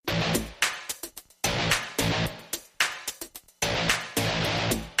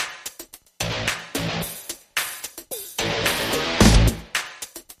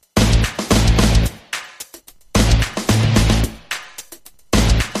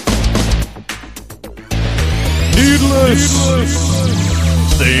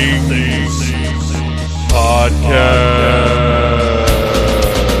Needless Things Podcast.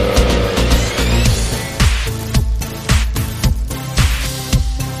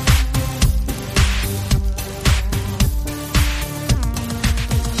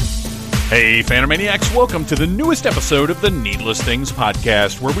 Hey, Phantomaniacs, welcome to the newest episode of the Needless Things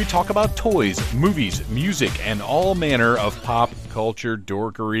Podcast, where we talk about toys, movies, music, and all manner of pop culture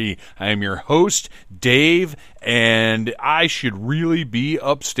dorkery. I am your host, Dave, and I should really be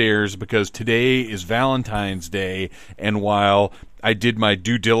upstairs because today is Valentine's Day, and while I did my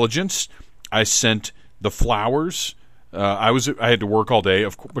due diligence, I sent the flowers. I had to work all day,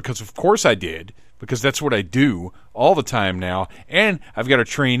 because of course I did, because that's what I do all the time now, and I've got a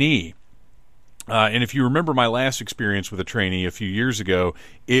trainee. And if you remember my last experience with a trainee a few years ago,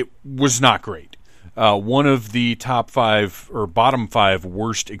 it was not great. One of the top 5 or bottom 5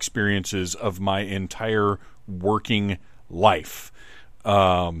 worst experiences of my entire working life.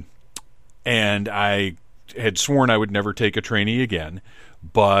 And I had sworn I would never take a trainee again.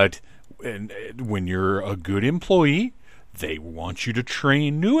 But when you're a good employee, they want you to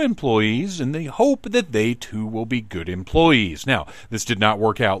train new employees, and they hope that they too will be good employees. Now, this did not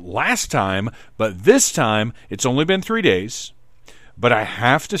work out last time, but this time, it's only been 3 days. But I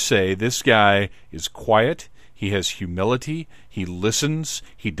have to say, this guy is quiet, he has humility, he listens,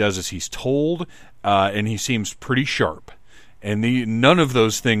 he does as he's told, and he seems pretty sharp. And none of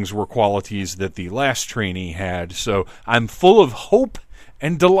those things were qualities that the last trainee had, so I'm full of hope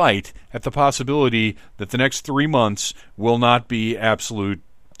and delight at the possibility that the next 3 months will not be absolute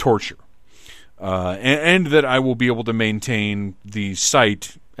torture. And that I will be able to maintain the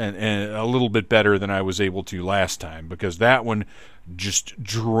site and a little bit better than I was able to last time, because that one just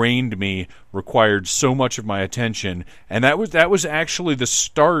drained me, required so much of my attention, and that was actually the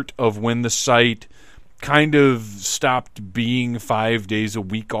start of when the site kind of stopped being 5 days a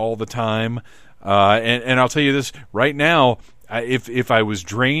week all the time. And I'll tell you this, right now, if I was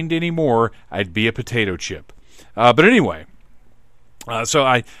drained anymore, I'd be a potato chip. But anyway, so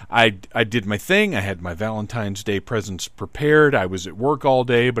I did my thing. I had my Valentine's Day presents prepared. I was at work all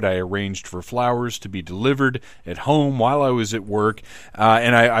day, but I arranged for flowers to be delivered at home while I was at work.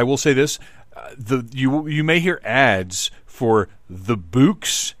 And I will say this, you may hear ads for the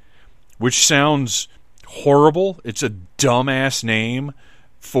Books, which sounds horrible. It's a dumbass name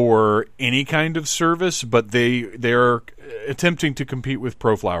for any kind of service, but they're attempting to compete with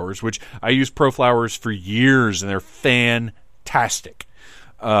ProFlowers, which I use ProFlowers for years, and they're fantastic.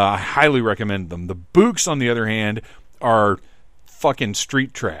 I highly recommend them. The Books, on the other hand, are fucking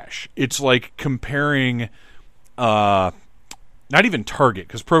street trash. It's like comparing, not even Target,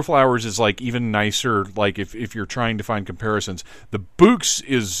 because ProFlowers is like even nicer. Like if you're trying to find comparisons, the Books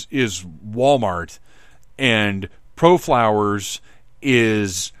is Walmart, and ProFlowers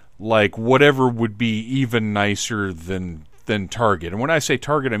is like whatever would be even nicer than Target. And when I say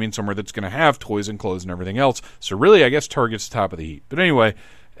Target, I mean somewhere that's going to have toys and clothes and everything else. So really, I guess Target's the top of the heap. But anyway,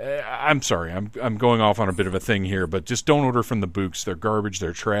 I'm sorry. I'm going off on a bit of a thing here, but just don't order from the Books. They're garbage.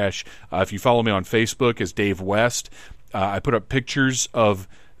 They're trash. If you follow me on Facebook as Dave West, I put up pictures of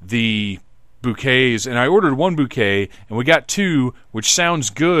the bouquets, and I ordered 1 bouquet, and we got 2, which sounds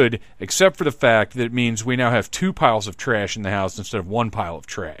good, except for the fact that it means we now have 2 piles of trash in the house instead of 1 pile of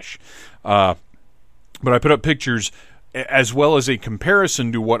trash. But I put up pictures as well as a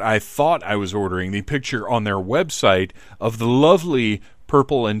comparison to what I thought I was ordering, the picture on their website of the lovely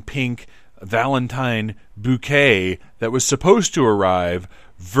purple and pink Valentine bouquet that was supposed to arrive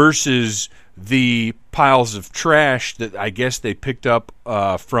versus the piles of trash that I guess they picked up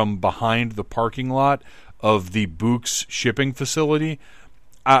from behind the parking lot of the Books shipping facility.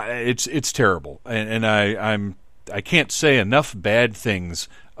 It's terrible, and I can't say enough bad things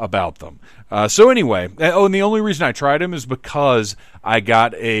about them. So anyway, and the only reason I tried them is because I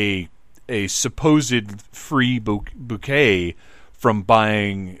got a supposed free bouquet from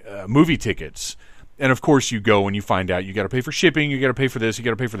buying movie tickets. And of course, you go and you find out you got to pay for shipping, you got to pay for this, you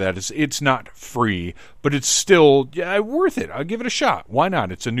got to pay for that. It's not free, but it's still worth it. I'll give it a shot. Why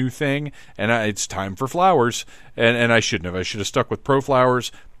not? It's a new thing, and it's time for flowers. And I shouldn't have. I should have stuck with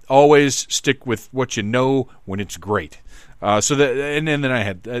ProFlowers. Always stick with what you know when it's great. And then I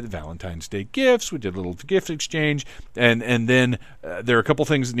had Valentine's Day gifts. We did a little gift exchange, and then there are a couple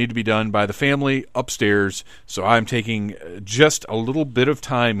things that need to be done by the family upstairs. So I'm taking just a little bit of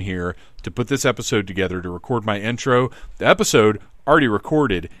time here to put this episode together to record my intro. The episode already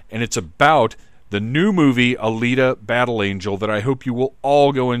recorded, and it's about the new movie Alita: Battle Angel that I hope you will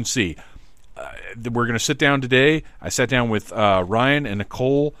all go and see. We're going to sit down today. I sat down with Ryan and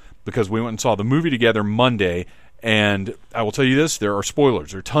Nicole because we went and saw the movie together Monday. And I will tell you this, there are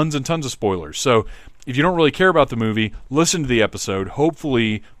spoilers. There are tons and tons of spoilers. So if you don't really care about the movie, listen to the episode.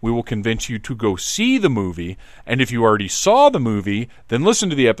 Hopefully we will convince you to go see the movie. And if you already saw the movie, then listen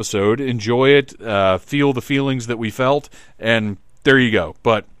to the episode, enjoy it, feel the feelings that we felt, and there you go.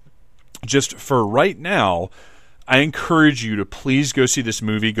 But just for right now, I encourage you to please go see this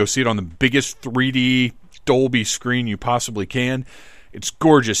movie. Go see it on the biggest 3D Dolby screen you possibly can. It's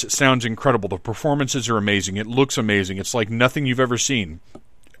gorgeous. It sounds incredible. The performances are amazing. It looks amazing. It's like nothing you've ever seen.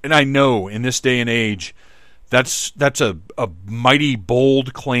 And I know in this day and age, that's a mighty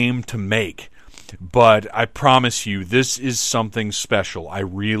bold claim to make. But I promise you, this is something special. I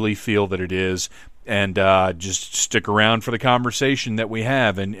really feel that it is. And just stick around for the conversation that we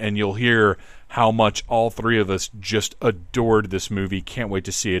have, and you'll hear how much all three of us just adored this movie. Can't wait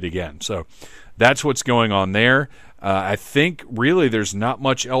to see it again. So that's what's going on there. I think really there's not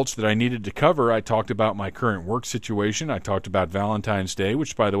much else that I needed to cover. I talked about my current work situation. I talked about Valentine's Day,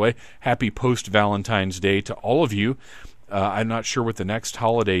 which, by the way, happy post-Valentine's Day to all of you. I'm not sure what the next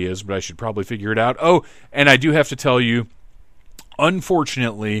holiday is, but I should probably figure it out. Oh, and I do have to tell you,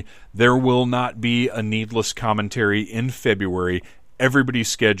 unfortunately, there will not be a Needless Commentary in February. Everybody's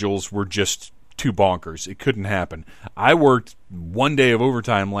schedules were just too bonkers. It couldn't happen. I worked one day of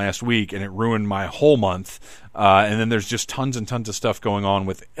overtime last week, and it ruined my whole month. And then there's just tons and tons of stuff going on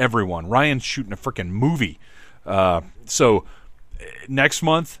with everyone. Ryan's shooting a freaking movie. So next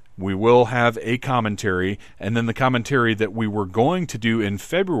month, we will have a commentary, and then the commentary that we were going to do in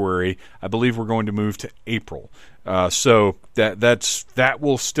February, I believe we're going to move to April. So that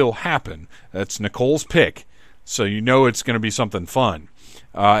will still happen. That's Nicole's pick. So you know it's going to be something fun.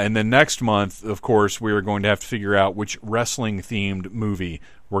 And then next month, of course, we are going to have to figure out which wrestling-themed movie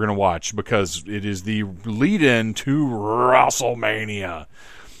we're going to watch, because it is the lead-in to WrestleMania.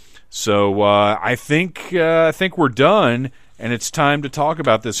 So I think we're done, and it's time to talk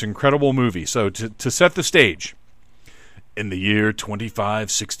about this incredible movie. So to set the stage, in the year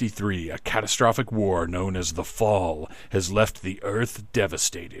 2563, a catastrophic war known as the Fall has left the Earth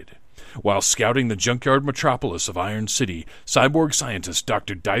devastated. While scouting the junkyard metropolis of Iron City, cyborg scientist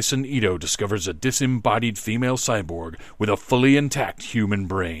Dr. Dyson Ito discovers a disembodied female cyborg with a fully intact human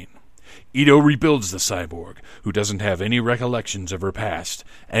brain. Ito rebuilds the cyborg, who doesn't have any recollections of her past,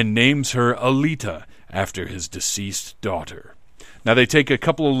 and names her Alita after his deceased daughter. Now, they take a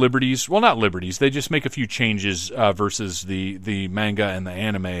couple of liberties. Well, not liberties. They just make a few changes versus the manga and the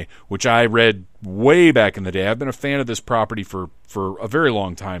anime, which I read way back in the day. I've been a fan of this property for a very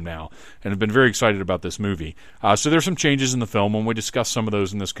long time now, and have been very excited about this movie. So there's some changes in the film, and we discuss some of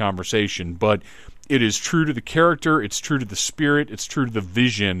those in this conversation. But it is true to the character. It's true to the spirit. It's true to the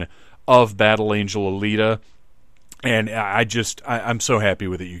vision of Battle Angel Alita. And I'm so happy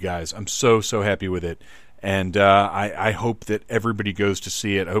with it, you guys. I'm so happy with it. And I hope that everybody goes to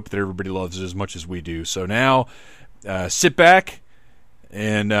see it. I hope that everybody loves it as much as we do. So now, sit back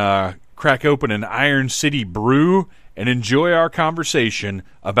and crack open an Iron City brew and enjoy our conversation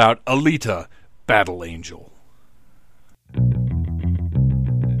about Alita, Battle Angel.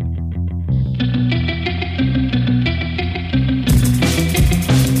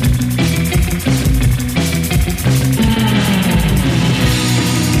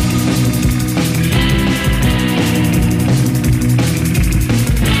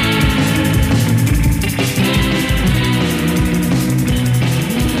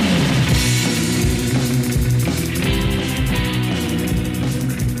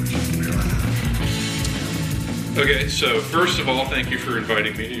 Okay, so first of all, thank you for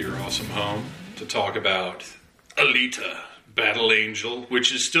inviting me to your awesome home to talk about Alita, Battle Angel,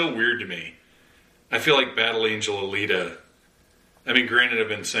 which is still weird to me. I feel like Battle Angel Alita, I mean, granted, I've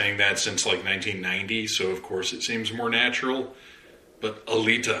been saying that since like 1990, so of course it seems more natural, but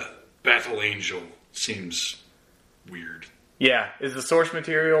Alita, Battle Angel seems weird. Yeah, is the source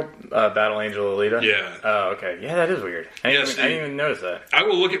material Battle Angel Alita? Yeah. Oh, okay. Yeah, that is weird. I didn't even notice that. I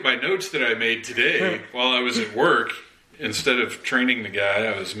will look at my notes that I made today while I was at work. Instead of training the guy,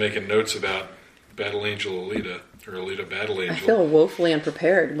 I was making notes about Battle Angel Alita, or Alita Battle Angel. I feel woefully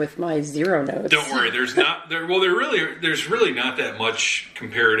unprepared with my zero notes. Don't worry, there's really not that much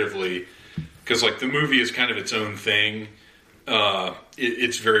comparatively, because like the movie is kind of its own thing.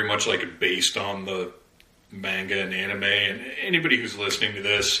 It's very much like based on the manga and anime, and anybody who's listening to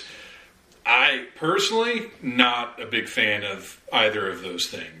this, I personally not a big fan of either of those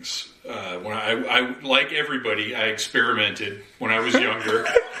things. When I like everybody, I experimented when I was younger,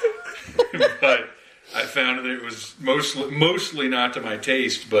 but I found that it was mostly not to my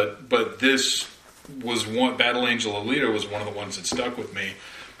taste. But this was one. Battle Angel Alita was one of the ones that stuck with me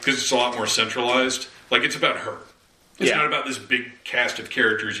because it's a lot more centralized. Like, it's about her. It's Yeah. not about this big cast of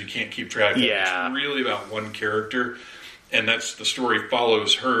characters you can't keep track of. Yeah. It's really about one character, and that's the story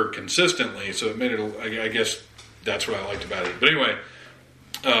follows her consistently. So it made it. I guess that's what I liked about it. But anyway,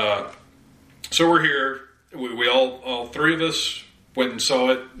 so we're here. We all three of us went and saw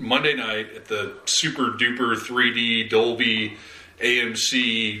it Monday night at the super duper 3D Dolby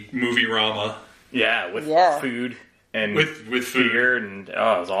AMC Movie-Rama. Yeah, with Yeah. food and With food. beer and it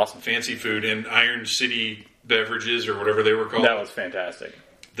was awesome. Fancy food and Iron City beverages or whatever they were called. That was fantastic.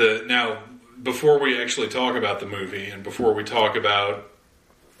 Now, before we actually talk about the movie and before we talk about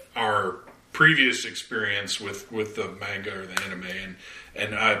our previous experience with the manga or the anime,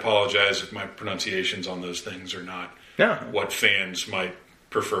 and I apologize if my pronunciations on those things are not No. what fans might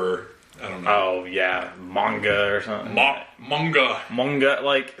prefer. I don't know. Oh yeah, manga or something. Manga. Manga,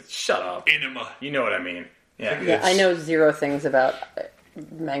 like shut up. Anima. You know what I mean? Yeah. Yeah, I know zero things about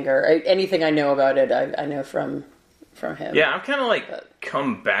manga. Anything I know about it, I know from him. Yeah, I'm kind of like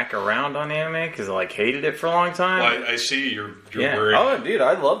come back around on anime because I like hated it for a long time. Well, I see you're yeah. very. Oh, dude,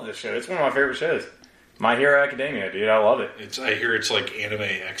 I love this show. It's one of my favorite shows. My Hero Academia, dude. I love it. I hear it's like anime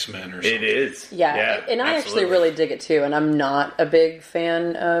X-Men or something. It is. Yeah, and I actually really dig it too. And I'm not a big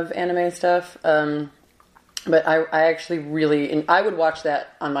fan of anime stuff, but I actually really, and I would watch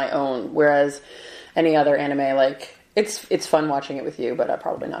that on my own. Whereas any other anime, like it's fun watching it with you, but I'm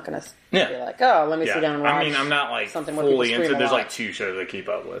probably not going to be like, oh, let me sit down and watch. I mean, I'm not like something fully into. There's a lot. like 2 shows I keep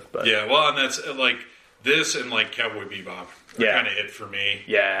up with, but Yeah, well, and that's like this and like Cowboy Bebop. Yeah. Kind of it for me.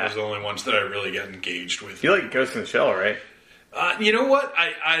 Yeah. Those are the only ones that I really got engaged with. you like Ghost in the Shell, right? You know what?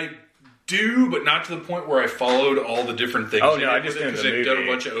 I do, but not to the point where I followed all the different things. Oh, they no, I did just with it, did 'cause the they've done a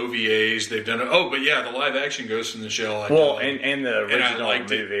movie. bunch of OVAs. They've done but yeah, the live action Ghost in the Shell. Well, and the and I original liked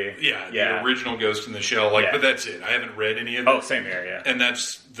movie. it. Yeah, Yeah. the original Ghost in the Shell. Yeah. But that's it. I haven't read any of it. Oh, same here, yeah. And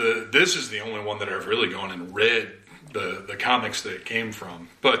that's this is the only one that I've really gone and read the comics that it came from.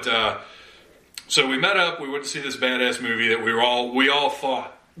 But so we met up. We went to see this badass movie that we all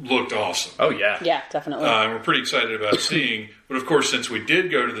thought looked awesome. Oh, yeah. Yeah, definitely. We're pretty excited about seeing. But of course, since we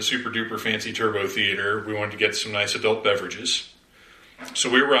did go to the super duper fancy Turbo Theater, we wanted to get some nice adult beverages. So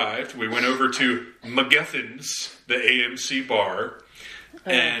we arrived. We went over to McGuffins, the AMC bar.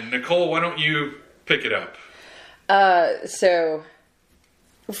 And Nicole, why don't you pick it up? So,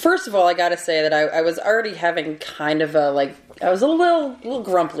 first of all, I gotta say that I was already having kind of I was a little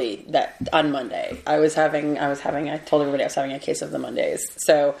grumpy that on Monday. I told everybody I was having a case of the Mondays.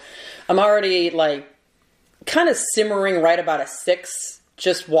 So, I'm already kind of simmering right about a 6,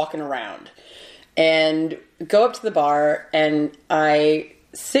 just walking around. And go up to the bar and I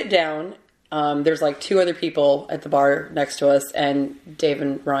sit down. There's 2 other people at the bar next to us, and Dave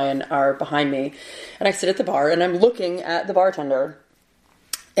and Ryan are behind me. And I sit at the bar, and I'm looking at the bartender,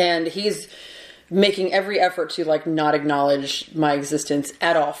 and he's making every effort to not acknowledge my existence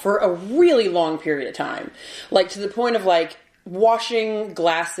at all for a really long period of time, to the point of washing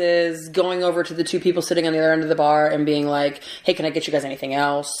glasses, going over to the 2 people sitting on the other end of the bar, and being like, "Hey, can I get you guys anything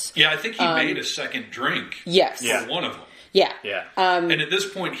else?" Yeah, I think he made a second drink. Yes. For one of them. Yeah. Yeah. And at this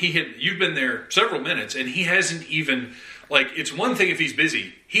point, you've been there several minutes, and he hasn't even, it's one thing if he's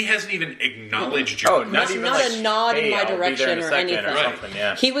busy. He hasn't even acknowledged your Oh, not even a nod hey, in my I'll be there direction in a or second anything. or something,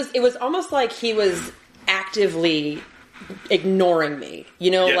 yeah. It was almost like he was actively ignoring me.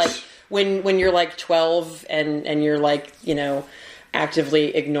 Yes. When you're 12 and you're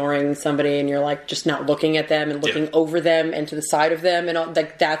actively ignoring somebody and you're just not looking at them and looking over them and to the side of them and all,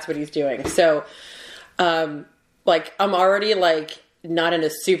 that's what he's doing. So, I'm already not in a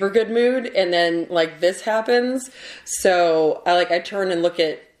super good mood, and then this happens. So I turn and look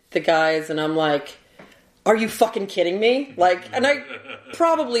at the guys and I'm like, "Are you fucking kidding me?" And I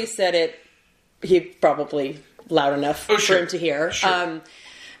probably said it. He probably loud enough for him to hear. Sure.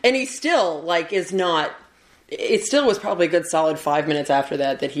 And he still is not. It still was probably a good solid 5 minutes after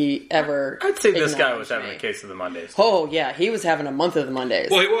that he ever. I'd say this guy was acknowledged having me. a case of the Mondays. Oh yeah, he was having a month of the Mondays.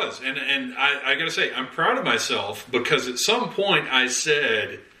 Well, he was, and I got to say, I'm proud of myself because at some point I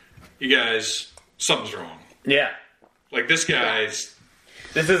said, "You guys, something's wrong. Yeah. This guy's."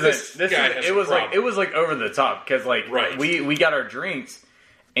 This isn't. guy has It a was problem. it was over the top because Right. we got our drinks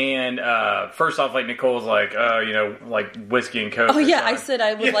and first off Nicole was whiskey and Coke. Oh or yeah, I something. said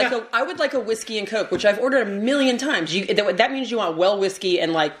I would like a whiskey and Coke, which I've ordered 1,000,000 times. That means you want well whiskey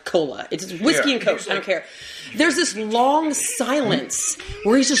and cola. It's whiskey Yeah. and Coke. I don't care. There's this long silence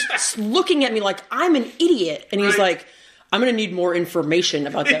where he's just looking at me like I'm an idiot, and he's Right. like, "I'm going to need more information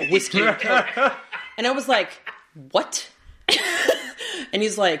about that whiskey and Coke." And I was like, "What?" And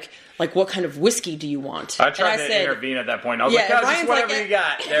he's like, like, what kind of whiskey do you want? I tried and to intervene at that point. I was Yeah, like, oh, Ryan's just whatever like, you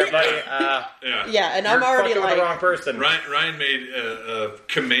got there, buddy. Yeah, and I'm You're already fucking with like, the wrong person. Ryan made a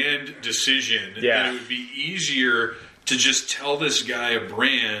command decision Yeah. that it would be easier to just tell this guy a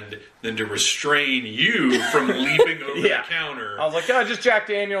brand than to restrain you from leaping over Yeah. the counter. I was like, oh, just Jack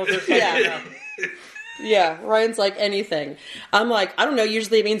Daniels or something. Yeah. Yeah, Ryan's like, anything. I'm like, I don't know,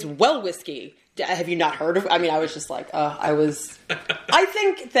 usually it means well whiskey. Have you not heard of? I mean, I was just like, I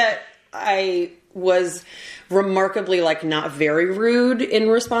think that I was remarkably, like, not very rude in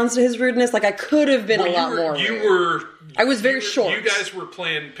response to his rudeness. Like, I could have been a lot more rude. I was very short. You guys were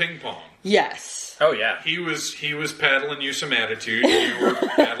playing ping pong. Yes. Oh, yeah. He was paddling you some attitude, and you were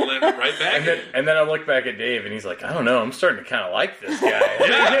paddling it right back. And then I look back at Dave, and he's like, I don't know, I'm starting to kind of like this guy.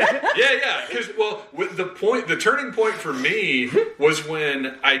 yeah. Because the turning point for me was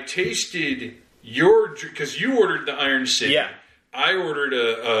when I tasted because you ordered the Iron City. Yeah. I ordered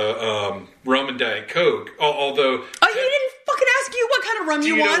a rum and Diet Coke. Although He didn't fucking ask you what kind of rum do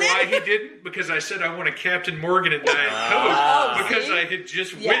you you know wanted. why he didn't? Because I said I want a Captain Morgan and Diet Coke because see? I had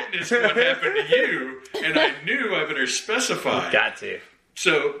just Yeah. witnessed what happened to you, and I knew I better specify. Got to.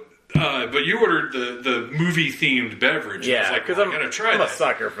 So, but you ordered the movie themed beverage. And I was Yeah, like, because well, I gotta try I'm that. a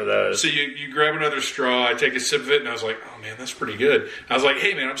sucker for those. So you grab another straw, I take a sip of it, and I was like, oh man, that's pretty good. I was like,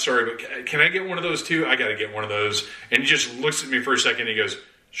 hey man, I'm sorry, but can I get one of those too? I gotta get one of those. And he just looks at me for a second, and he goes,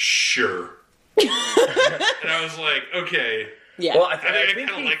 sure. And I was like, okay. Yeah. Well, I I think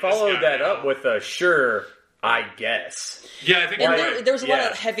kinda he like this followed guy that now. up with a sure, I guess. Yeah, I think and you're right. there was a lot Yeah.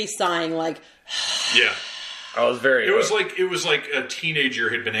 of heavy sighing, like, Yeah. I was very... It was like a teenager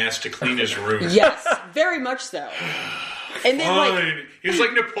had been asked to clean his room. yes, very much so. And then, like, Fine. He was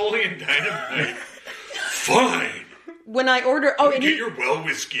like Napoleon Dynamite. Fine. when I ordered, Get your well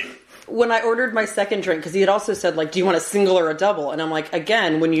whiskey. when I ordered my second drink, because he had also said, like, do you want a single or a double? And I'm like,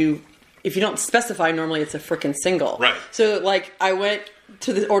 again, if you don't specify, normally it's a frickin' single. Right. So, like, I went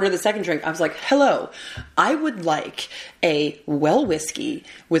to order the second drink. I was like, hello, I would like a well whiskey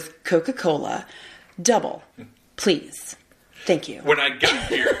with Coca-Cola double, please. Thank you. When I got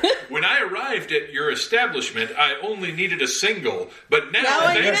here, when I arrived at your establishment, I only needed a single, but now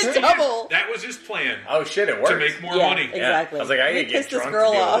I need a double. That was his plan. Oh, shit, it worked. To make more Yeah, money. exactly. I was like, I Let me gotta get piss this drunk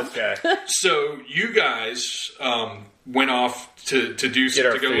girl to deal off. with this guy. So you guys went off to do Get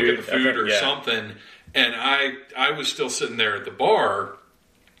our to go food. look at the food Okay, or yeah. something, and I was still sitting there at the bar,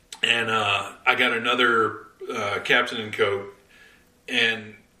 and I got another Captain and Coke,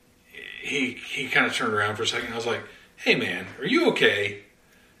 and he kind of turned around for a second. I was like, hey man, are you okay?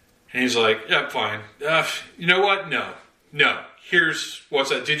 And he's like, yeah, I'm fine. You know what? No. Here's what's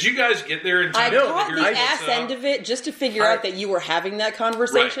that. Did you guys get there in I time? caught to the hear what's ass up? end of it just to figure out that you were having that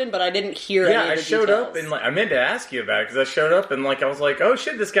conversation, Right. but I didn't hear Yeah, any I of the showed details. up and like I meant to ask you about it because I showed up and like I was like, oh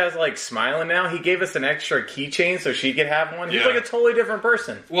shit, this guy's like smiling now. He gave us an extra keychain so she could have one. He's Yeah. like a totally different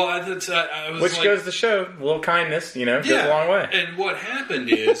person, Well, I was which like, goes to show a little kindness, goes a long way. And what happened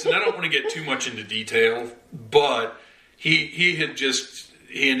is, and I don't want to get too much into detail, but he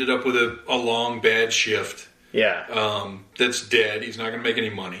ended up with a long bad shift. Yeah, That's dead. He's not going to make any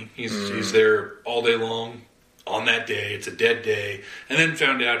money. He's there all day long on that day. It's a dead day, and then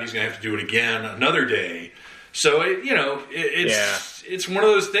found out he's going to have to do it again another day. So it's one of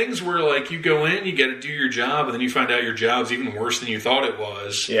those things where like you go in, you got to do your job, and then you find out your job's even worse than you thought it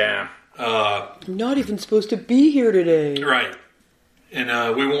was. yeah. I'm not even supposed to be here today. Right. And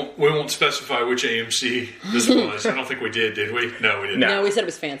we won't specify which AMC this was. I don't think we did we? No, we didn't. No, we said it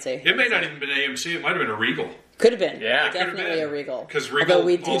was fancy. It may not even been AMC. It might have been a Regal. Could have been. Yeah. Could Could have Definitely been. a Regal. Because Regal Although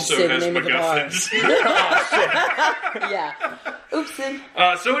we did also say the has name of the bar. MacGuffins. Yeah.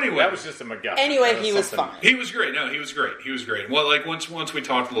 Oopsie. So anyway, That was just a MacGuffin. Anyway, That he was something. fine. he was great. No, he was great. He was great. Well, like once we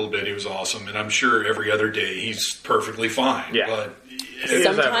talked a little bit, he was awesome, and I'm sure every other day he's perfectly fine. Yeah. But is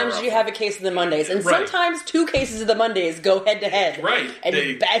Sometimes ever you have a case of the Mondays, and Right. sometimes two cases of the Mondays go head to head. right,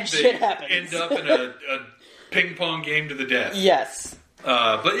 And bad shit happens. End up in a ping pong game to the death. Yes.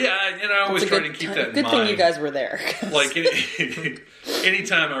 But yeah, I always It's a try to keep that in good mind. thing you guys were there. Like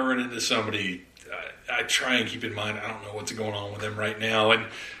anytime I run into somebody, I try and keep in mind I don't know what's going on with them right now,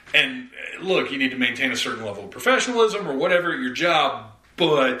 and look, you need to maintain a certain level of professionalism or whatever at your job,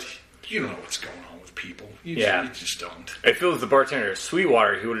 but you don't know what's going on with people. You just don't. If it was the bartender at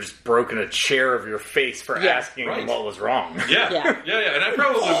Sweetwater, he would have just broken a chair of your face for Yeah, asking right. him what was wrong. Yeah, Yeah. and I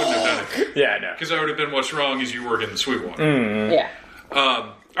probably wouldn't have done it Yeah, I know. because I would have been what's wrong is you work in the Sweetwater. Yeah.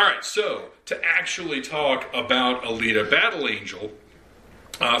 All right, so to actually talk about Alita Battle Angel,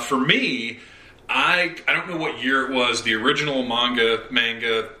 for me, I don't know what year it was. The original manga,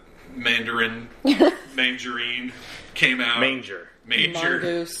 Mandarin came out. Manger. Major.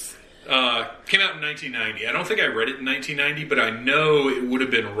 Mongoose. Came out in 1990. I don't think I read it in 1990, but I know it would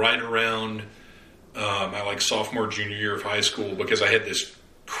have been right around my sophomore, junior year of high school, because I had this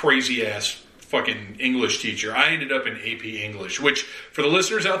crazy ass fucking English teacher. I ended up in AP English, which, for the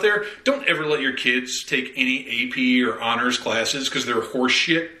listeners out there, don't ever let your kids take any AP or honors classes because they're horse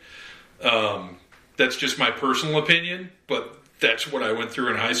shit. That's just my personal opinion, but that's what I went through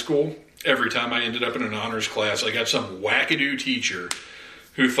in high school. Every time I ended up in an honors class, I got some wackadoo teacher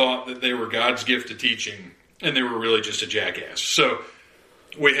who thought that they were God's gift to teaching, and they were really just a jackass. So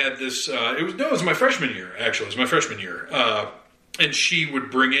we had this, it was my freshman year, actually. It was my freshman year. And she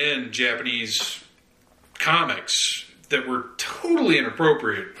would bring in Japanese comics that were totally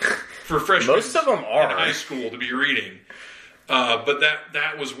inappropriate for freshmen Most of them are. in high school to be reading. But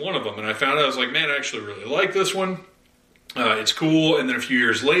that was one of them. And I found out, I was like, man, I actually really like this one. It's cool. And then a few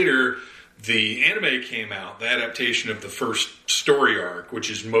years later, the anime came out, the adaptation of the first story arc,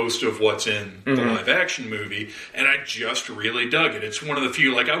 which is most of what's in the live action movie, and I just really dug it. It's one of the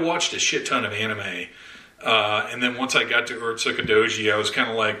few, I watched a shit ton of anime, and then once I got to Urotsuka Doji, I was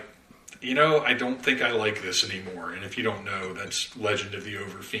kind of like, I don't think I like this anymore. And if you don't know, that's Legend of the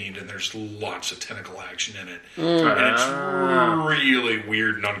Overfiend, and there's lots of tentacle action in it. And it's really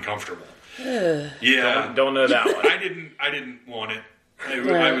weird and uncomfortable. Yeah. Don't know that one. I didn't want it.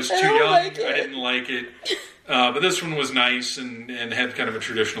 I was too young. I didn't like it. But this one was nice and had kind of a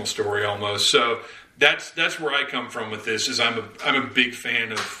traditional story almost. So that's where I come from with this. Is I'm a big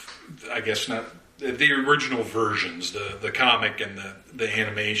fan of, I guess, not the original versions, the comic and the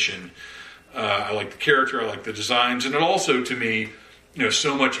animation. I like the character. I like the designs, and it also, to me,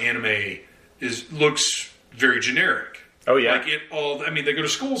 so much anime looks very generic. Oh, yeah. They go to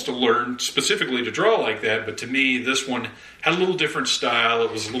schools to learn specifically to draw like that, but to me, this one had a little different style.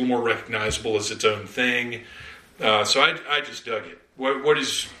 It was a little more recognizable as its own thing. So I just dug it. What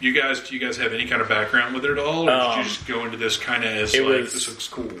is, do you guys have any kind of background with it at all? Or did you just go into this kind of as this looks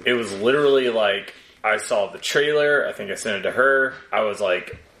cool? It was literally I saw the trailer. I think I sent it to her. I was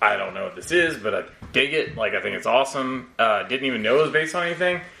like, I don't know what this is, but I dig it. I think it's awesome. Didn't even know it was based on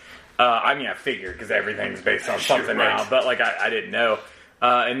anything. I figured because everything's based on something now, but I didn't know.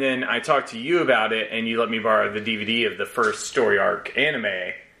 And then I talked to you about it, and you let me borrow the DVD of the first story arc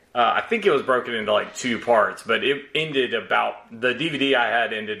anime. I think it was broken into 2 parts, but it ended the DVD I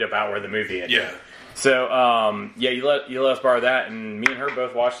had ended about where the movie ended. Yeah. So, you let us borrow that, and me and her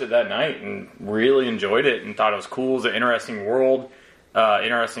both watched it that night and really enjoyed it and thought it was cool. It's an interesting world.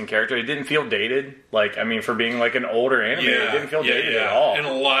 Interesting character. It didn't feel dated. For being an older anime, it didn't feel dated at all. And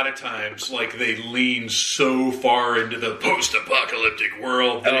a lot of times, they lean so far into the post-apocalyptic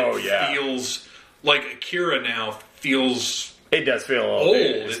world that feels like Akira now feels. It does feel a little old.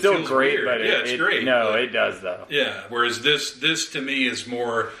 Bit. It's still great, weird. but it's great. No, it does though. Yeah. Whereas this to me is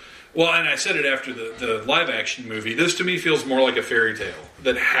more. Well, and I said it after the live action movie. This to me feels more like a fairy tale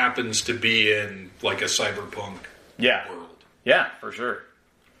that happens to be in a cyberpunk world. Yeah, for sure.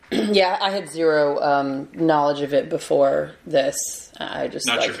 Yeah, I had zero knowledge of it before this. I just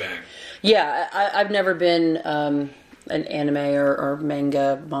not your bag. Yeah, I've never been an anime or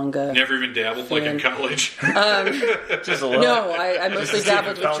manga. Never even dabbled fan. In college. Just a little. No, I mostly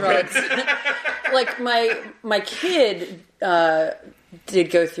dabbled with drugs. My kid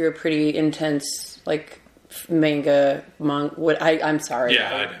did go through a pretty intense manga. I'm sorry.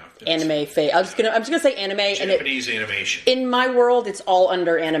 Yeah, I know. Anime phase. I'm just gonna say anime. Japanese animation. In my world, it's all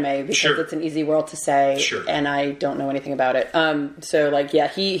under anime because Sure. it's an easy world to say, Sure. and I don't know anything about it.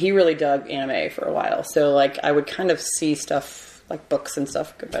 He really dug anime for a while. So I would kind of see stuff books and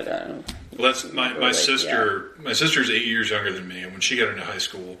stuff, but I don't know. Well, that's my sister. Yeah. My sister's 8 years younger than me, and when she got into high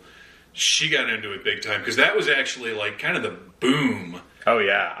school, she got into it big time because that was actually kind of the boom. Oh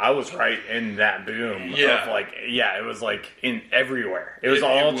yeah, I was right in that boom. Yeah, of it was in everywhere. It was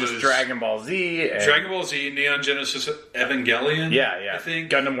just Dragon Ball Z, Dragon Ball Z, Neon Genesis Evangelion. Yeah. I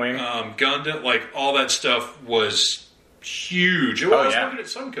think Gundam Wing, Gundam, all that stuff was huge. I was working at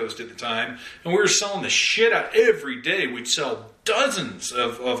Suncoast at the time, and we were selling the shit out every day. We'd sell dozens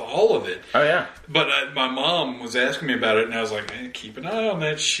of all of it. Oh yeah. But my mom was asking me about it, and I was like, "Man, keep an eye on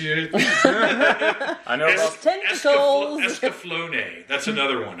that shit." I know about tentacles. Escaflowne. That's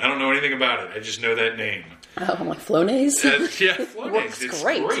another one. I don't know anything about it. I just know that name. Oh, I'm Flonase? Yeah, Flonase. Works it's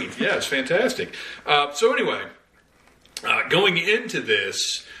great. Yeah, it's fantastic. So anyway, going into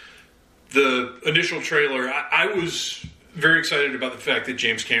this, the initial trailer, I was very excited about the fact that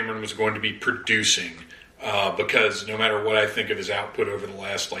James Cameron was going to be producing. Because no matter what I think of his output over the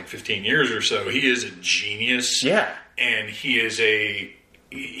last 15 years or so, he is a genius. Yeah. And he is a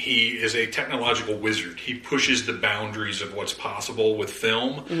he is a technological wizard. He pushes the boundaries of what's possible with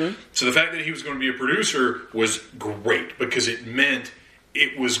film. So the fact that he was going to be a producer was great because it meant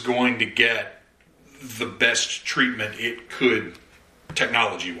it was going to get the best treatment it could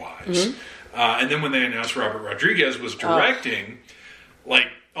technology-wise. And then when they announced Robert Rodriguez was directing, like,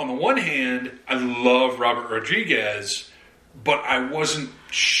 on the one hand, I love Robert Rodriguez, but I wasn't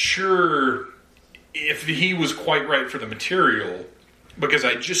sure if he was quite right for the material because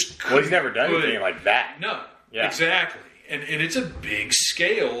I just couldn't. Well, he's never done anything like that. No, Yeah. exactly. And it's a big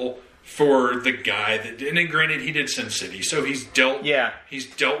scale for the guy that. And then, granted, he did Sin City, so he's dealt. Yeah. He's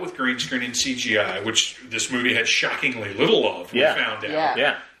dealt with green screen and CGI, which this movie had shockingly little of. Yeah. We found out.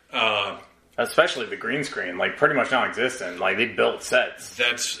 Yeah. Especially the green screen, like pretty much non-existent. Like they built sets.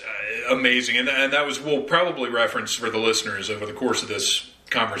 That's amazing, and that was we'll probably reference for the listeners over the course of this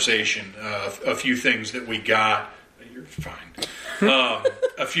conversation a few things that we got. You're fine.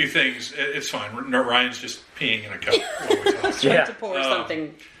 A few things. It's fine. Ryan's just peeing in a cup while we talk. Trying to pour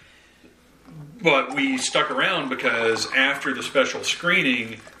something. But we stuck around because after the special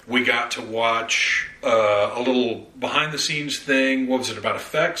screening, we got to watch a little behind-the-scenes thing. What was it, about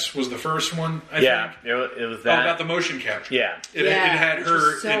effects was the first one, I think? It was that. About the motion capture. Yeah. It had which her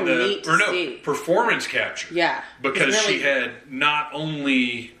was so in neat to see. performance capture. Yeah. Because It's really- she had not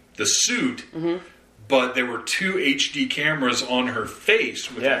only the suit, but there were 2 HD cameras on her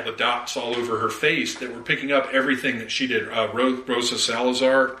face with all the dots all over her face that were picking up everything that she did. Rosa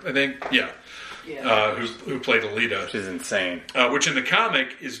Salazar, I think. Yeah. Who played Alita. Which is insane. Which in the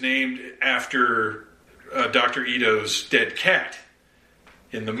comic is named after Dr. Ito's dead cat.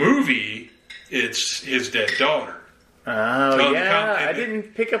 In the movie, it's his dead daughter. Oh, yeah. I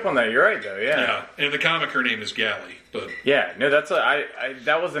didn't pick up on that. You're right, though. Yeah. In the comic, her name is Gally. But Yeah. No, that's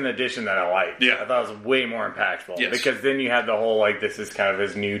that was an addition that I liked. Yeah. I thought it was way more impactful. Yes. Because then you had the whole, like, this is kind of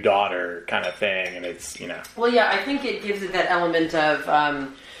his new daughter kind of thing, and it's, Well, yeah, I think it gives it that element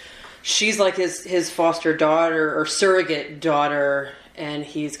of she's like his foster daughter or surrogate daughter, and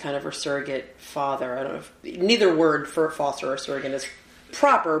he's kind of her surrogate father. I don't know if neither word for foster or surrogate is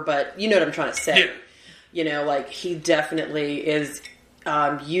proper, but you know what I'm trying to say. Yeah. You know, like he definitely is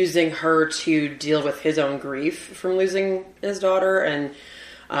using her to deal with his own grief from losing his daughter, and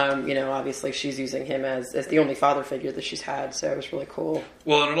obviously she's using him as the only father figure that she's had. So it was really cool.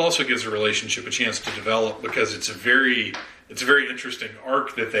 well, and it also gives the relationship a chance to develop because it's a very interesting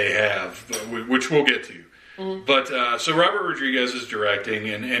arc that they have, which we'll get to. But so Robert Rodriguez is directing,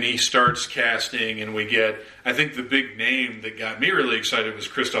 and he starts casting, and we get, I think the big name that got me really excited was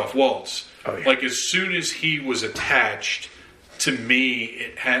Christoph Waltz. Oh, yeah. Like as soon as he was attached, to me,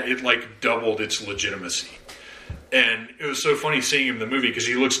 it like doubled its legitimacy. And it was so funny seeing him in the movie because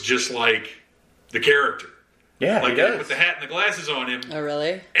he looks just like the character. Yeah, Like he does. with the hat and the glasses on him. Oh,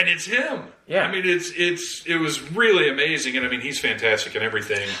 really? And it's him. Yeah. I mean, it was really amazing, and I mean, he's fantastic in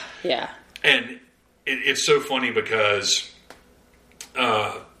everything. Yeah. And it's so funny because,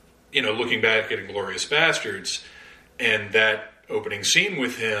 looking back at Inglourious Bastards and that opening scene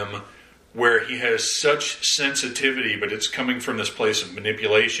with him, where he has such sensitivity, but it's coming from this place of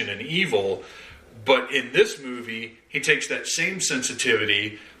manipulation and evil. But in this movie, he takes that same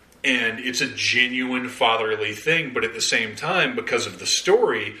sensitivity, and it's a genuine fatherly thing, but at the same time, because of the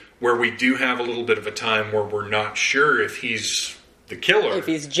story, where we do have a little bit of a time where we're not sure if he's the killer. If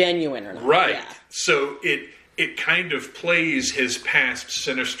he's genuine or not. Right. Yeah. So it kind of plays his past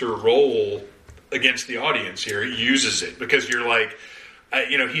sinister role against the audience here. It uses it because you're like,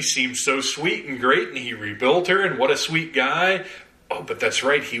 he seems so sweet and great, and he rebuilt her, and what a sweet guy. Oh, but that's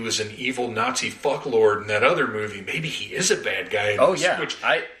right. He was an evil Nazi fucklord in that other movie. Maybe he is a bad guy. Oh, yeah. Which,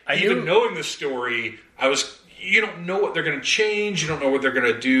 I even knew- knowing the story, you don't know what they're going to change. You don't know what they're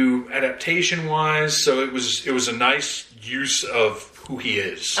going to do adaptation-wise. So it was a nice use of who he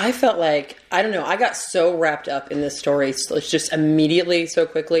is. I felt like, I don't know, I got so wrapped up in this story. So it's just immediately, so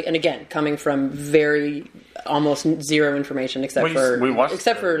quickly. And again, coming from very, almost zero information except We for... watched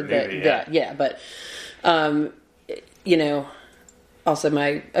except the for movie, yeah. But, also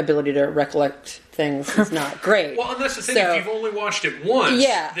my ability to recollect things is not great. Well, and that's the thing. So- if you've only watched it once,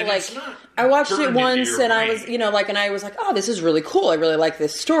 Yeah, then like it's not I watched it burned into once, your and I brain. was, and I was like, "Oh, this is really cool. I really like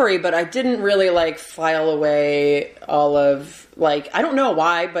this story," but I didn't really like file away all of I don't know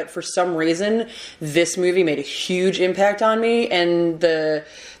why, but for some reason, this movie made a huge impact on me, and the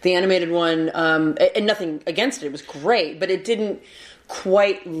animated one, and nothing against it, it was great, but it didn't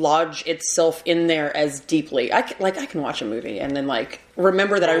quite lodge itself in there as deeply. I can watch a movie and then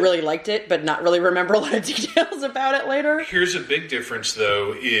remember that I really liked it, but not really remember a lot of details about it later. Here's a big difference,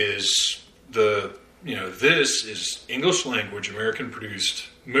 though, is the this is English language, American produced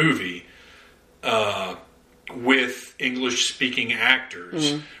movie with English speaking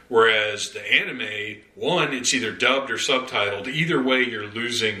actors, whereas the anime, one, it's either dubbed or subtitled. Either way, you're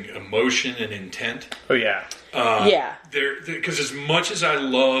losing emotion and intent. Oh yeah, because as much as I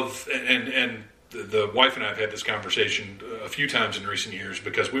love and the wife and I have had this conversation a few times in recent years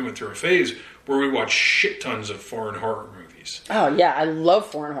because we went through a phase where we watched shit tons of foreign horror movies. Oh yeah, I love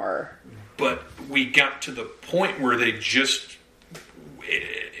foreign horror. But we got to the point where they just...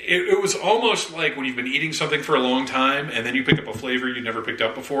 It was almost like when you've been eating something for a long time and then you pick up a flavor you never picked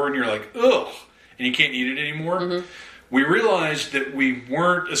up before and you're like, ugh, and you can't eat it anymore. We realized that we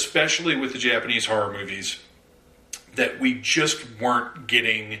weren't, especially with the Japanese horror movies, that we just weren't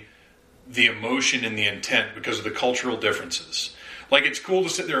getting the emotion and the intent because of the cultural differences. Like, it's cool to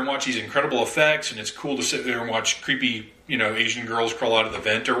sit there and watch these incredible effects, and it's cool to sit there and watch creepy, Asian girls crawl out of the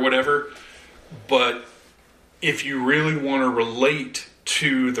vent or whatever. But if you really want to relate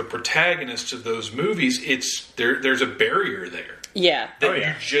to the protagonists of those movies, there's a barrier there. Yeah. That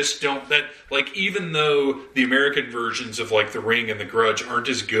you just don't... even though the American versions of, The Ring and The Grudge aren't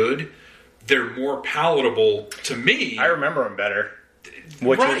as good, they're more palatable to me. I remember them better.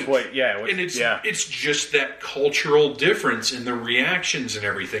 It's just that cultural difference in the reactions and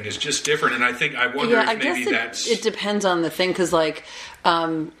everything is just different. And I wonder if maybe that's... It depends on the thing, because,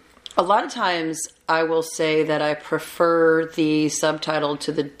 a lot of times I will say that I prefer the subtitled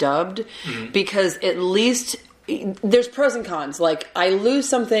to the dubbed, because at least there's pros and cons. I lose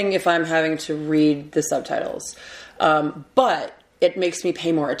something if I'm having to read the subtitles, but it makes me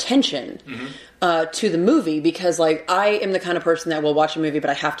pay more attention to the movie, because I am the kind of person that will watch a movie, but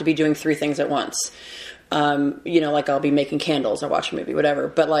I have to be doing 3 things at once. I'll be making candles or watch a movie, whatever.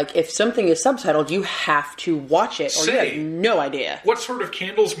 But if something is subtitled, you have to watch it, or you have no idea. What sort of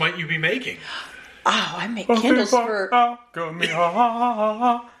candles might you be making? Oh, I make candles for... I'll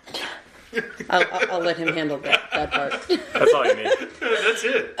let him handle that part. That's all you need. That's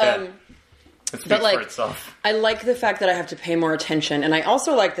it. It speaks for itself. I like the fact that I have to pay more attention, and I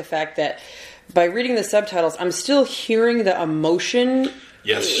also like the fact that by reading the subtitles, I'm still hearing the emotion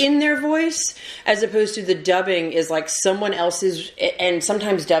in their voice, as opposed to the dubbing is someone else's, and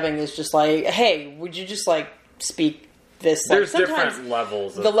sometimes dubbing is just hey, would you just speak this? There's different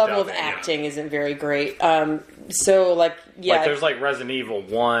levels of the level dubbing, of acting isn't very great. There's Resident Evil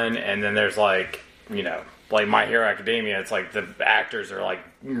 1, and then there's My Hero Academia, it's the actors are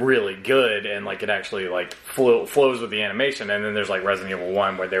really good, and it actually flows with the animation. And then there's Resident Evil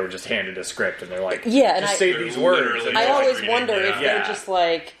 1, where they were just handed a script and they're say these words. I always wonder if they're just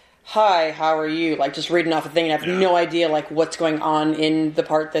hi, how are you? Just reading off a thing and have no idea what's going on in the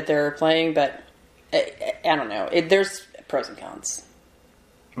part that they're playing. But I don't know. There's pros and cons.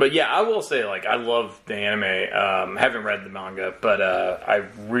 But yeah, I will say, I love the anime. Haven't read the manga, but I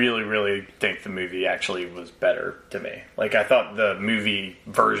really, really think the movie actually was better to me. I thought the movie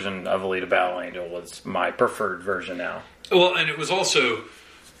version of Alita Battle Angel was my preferred version now. Well, and it was also,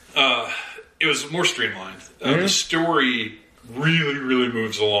 it was more streamlined. The story really, really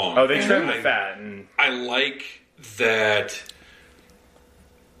moves along. Oh, they trimmed the fat. And I like that...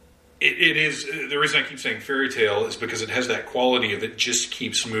 It is, the reason I keep saying fairy tale is because it has that quality of it just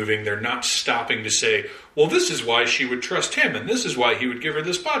keeps moving. They're not stopping to say, well, this is why she would trust him, and this is why he would give her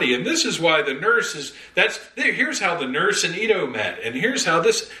this body, and this is why the nurse is, here's how the nurse and Ito met, and here's how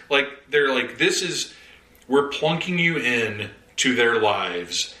this, we're plunking you in to their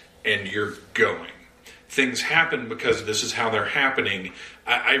lives, and you're going. Things happen because this is how they're happening.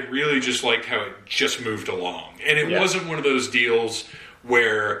 I really just liked how it just moved along. And it wasn't one of those deals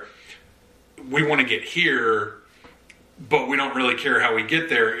where... we want to get here, but we don't really care how we get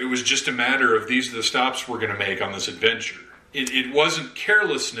there. It was just a matter of these are the stops we're going to make on this adventure. It wasn't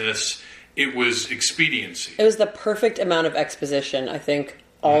carelessness, it was expediency. It was the perfect amount of exposition, I think,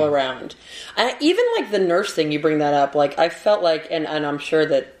 all around. Even the nurse thing, you bring that up, I felt and I'm sure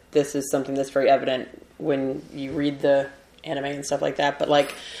that this is something that's very evident when you read the anime and stuff like that, but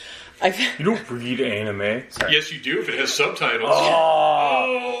you don't read anime? Sorry. Yes, you do if it has subtitles.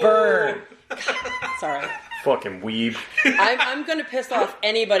 Oh. Burn! Sorry. Fucking weeb. I'm going to piss off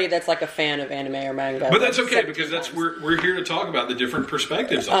anybody that's a fan of anime or manga. But that's okay, because we're here to talk about the different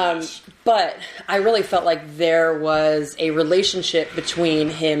perspectives on this. But I really felt there was a relationship between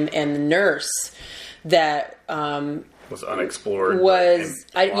him and the nurse that... was unexplored. And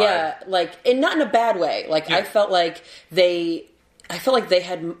not in a bad way. I felt they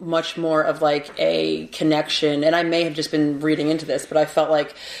had much more of a connection, and I may have just been reading into this, but I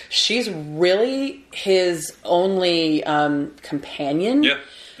felt she's really his only companion. Yeah,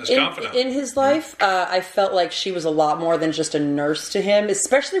 as confidant. In his life, I felt like she was a lot more than just a nurse to him,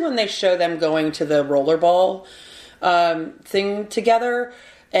 especially when they show them going to the rollerball thing together.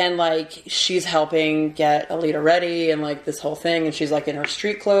 And, like, she's helping get Alita ready and, like, this whole thing. And she's, like, in her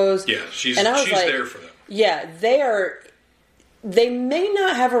street clothes. Yeah, she's like, there for them. Yeah, they may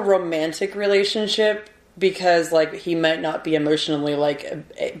not have a romantic relationship because, like, he might not be emotionally, like,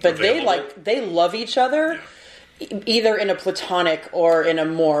 but available. they love each other, either in a platonic or in a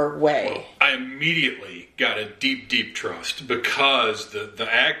more way. Well, I immediately got a deep, deep trust because the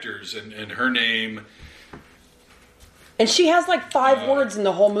actors and her name... And she has, like, 5 words in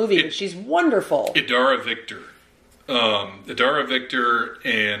the whole movie, but she's wonderful. Idara Victor. Idara Victor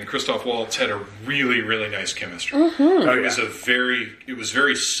and Christoph Waltz had a really, really nice chemistry. Mm-hmm. It was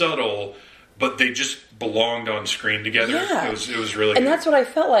very subtle, but they just belonged on screen together. Yeah. It was really and good. that's what I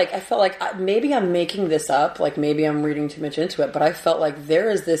felt like. I felt like maybe I'm making this up, like maybe I'm reading too much into it, but I felt like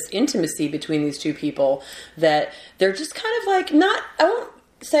there is this intimacy between these two people that they're just kind of like not, I won't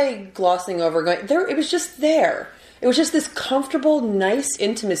say glossing over, it was just there. It was just this comfortable, nice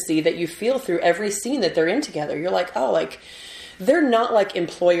intimacy that you feel through every scene that they're in together. You're like, oh, like, they're not like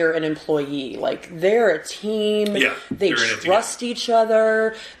employer and employee. Like, they're a team. Yeah, they trust each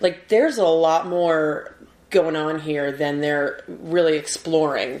other. Like, there's a lot more going on here than they're really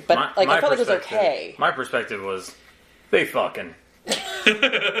exploring. But, I felt like it was okay. My perspective was, they fucking. They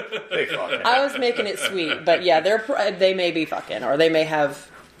fucking. I was making it sweet. But, yeah, they may be fucking. Or there may have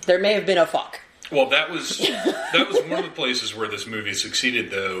been a fuck. Well, that was one of the places where this movie succeeded,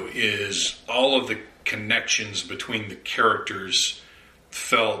 though, is all of the connections between the characters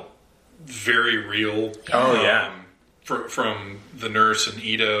felt very real. Oh, yeah. From the nurse and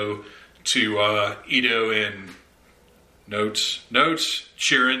Ito to Ito and Notes,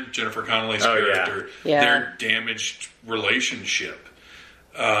 Sharon, Jennifer Connelly's character, their damaged relationship.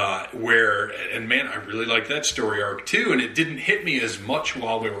 Man, I really like that story arc too, and it didn't hit me as much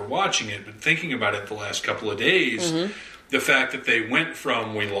while we were watching it, but thinking about it the last couple of days, the fact that they went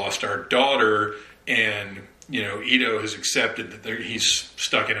from we lost our daughter and, you know, Ito has accepted that he's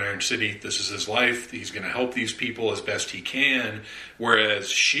stuck in Iron City, this is his life, he's going to help these people as best he can, whereas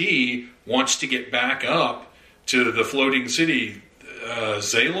she wants to get back up to the floating city,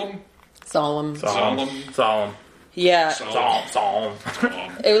 Solemn. Yeah. Solemn.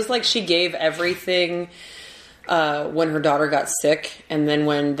 It was like she gave everything when her daughter got sick, and then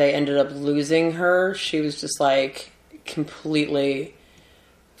when they ended up losing her, she was just like completely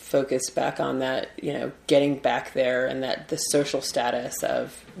focused back on that, you know, getting back there and that the social status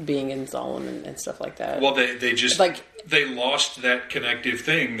of being in Solemn and stuff like that. Well, they just like they lost that connective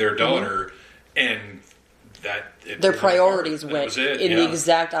thing, their daughter, and their priorities went in the yeah.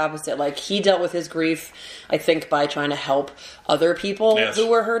 exact opposite. Like, he dealt with his grief, I think, by trying to help other people who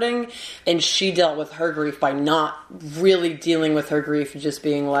were hurting, and she dealt with her grief by not really dealing with her grief, just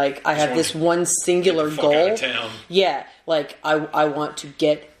being like, I have this one singular goal. Out of town. Yeah, like, I want to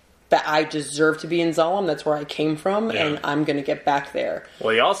get back. I deserve to be in Solemn. That's where I came from, and I'm going to get back there.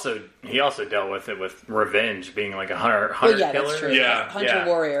 Well, he also dealt with it with revenge, being like a hunter Well, yeah, killer. that's true. Yeah. Hunter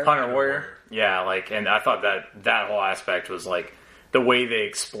warrior. Yeah, like, and I thought that whole aspect was like the way they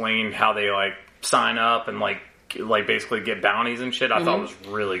explained how they like sign up and like basically get bounties and shit. I thought was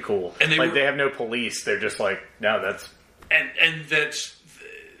really cool. And they have no police. They're just like, no, that's and that's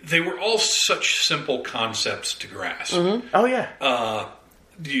they were all such simple concepts to grasp. Oh yeah.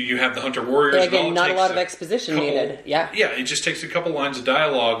 You have the hunter warriors. Yeah, again, not a lot of exposition needed. Yeah, it just takes a couple lines of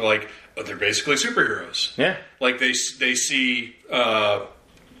dialogue. Like, they're basically superheroes. Yeah, like they see.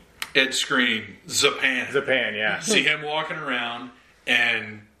 Ed Screen, Zapan, yeah. See him walking around,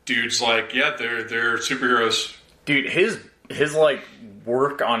 and dude's like, yeah, they're superheroes. Dude, his like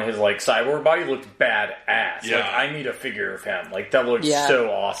work on his like cyborg body looked badass. Yeah. Like, I need a figure of him. Like, that looked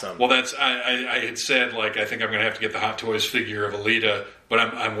so awesome. Well, that's I had said, like, I think I'm going to have to get the Hot Toys figure of Alita, but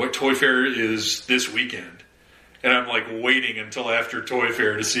I'm what Toy Fair is this weekend, and I'm like waiting until after Toy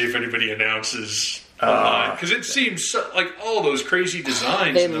Fair to see if anybody announces. Because it seems like all those crazy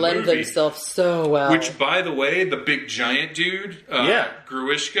designs they in the lend movie, themselves so well. Which, by the way, the big giant dude,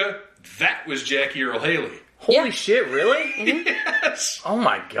 Gruishka, that was Jackie Earle Haley. Holy shit, really? Yes. Oh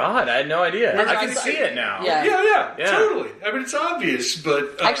my god, I had no idea. I can see it now. Yeah, totally. I mean, it's obvious,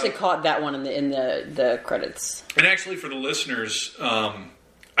 but I actually caught that one in the credits. And actually, for the listeners,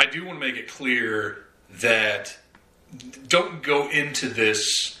 I do want to make it clear that don't go into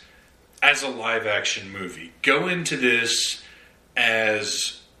this as a live-action movie. Go into this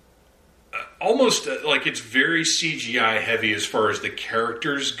as almost like it's very CGI heavy as far as the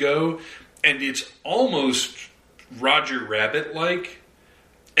characters go, and it's almost Roger Rabbit-like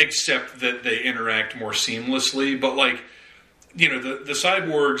except that they interact more seamlessly. But like, you know, the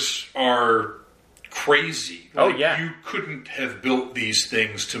cyborgs are crazy. Oh, Like, yeah. you couldn't have built these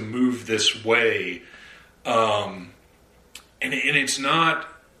things to move this way. And it's not,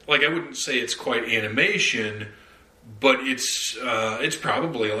 like, I wouldn't say it's quite animation, but it's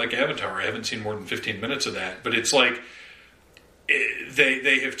probably like Avatar. I haven't seen more than 15 minutes of that. But it's like,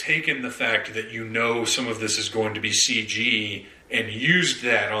 they have taken the fact that you know some of this is going to be CG and used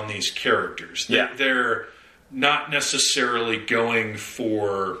that on these characters. Yeah. They're not necessarily going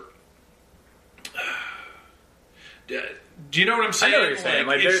for... Do you know what I'm saying? I know what you're saying.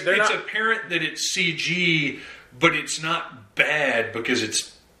 Like, it's they're not... apparent that it's CG, but it's not bad because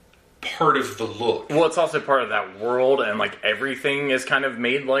it's part of the look. Well, it's also part of that world, and like everything is kind of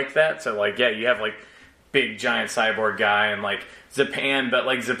made like that. So like, yeah, you have like big giant cyborg guy and like Zapan, but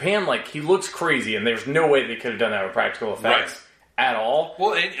like Zapan, like he looks crazy, and there's no way they could have done that with practical effects at all.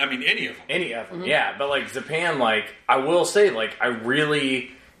 Well, I mean, any of them. Any of them, yeah. But like Zapan, like I will say, like I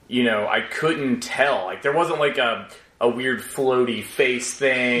really, you know, I couldn't tell. Like there wasn't like a weird floaty face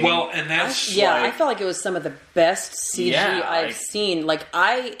thing. Well, and that's I felt like it was some of the best CG I've seen. Like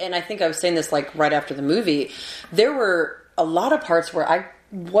I think I was saying this like right after the movie. There were a lot of parts where I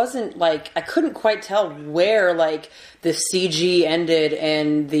wasn't like, I couldn't quite tell where like the CG ended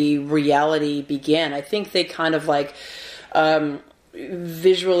and the reality began. I think they kind of like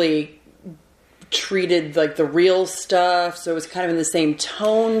visually treated like the real stuff, so it was kind of in the same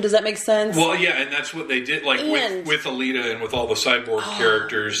tone. Does that make sense? Well, yeah, and that's what they did. Like with Alita and with all the cyborg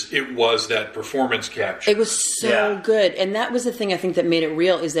characters, it was that performance capture. It was so good, and that was the thing I think that made it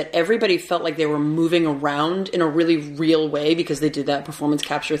real, is that everybody felt like they were moving around in a really real way because they did that performance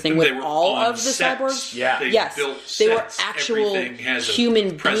capture thing with all of the cyborgs. Yeah, they were actual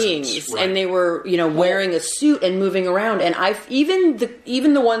human beings, and they were, you know, wearing a suit and moving around. And even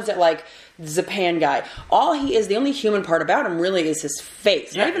the ones that like Zapan guy, the only human part about him really is his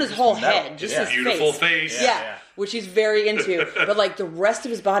face. Not even his whole head, just his beautiful face. Yeah, which he's very into. But like the rest of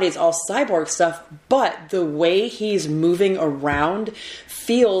his body is all cyborg stuff, but the way he's moving around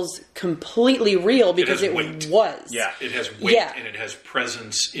feels completely real because it was. Yeah, it has weight and it has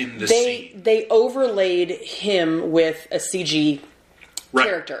presence in the scene. They overlaid him with a CG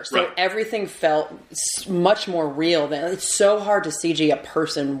character, so everything felt much more real. Than it's so hard to CG a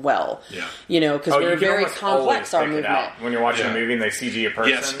person well, you know, because we're very complex. Our movement when you're watching a movie and they CG a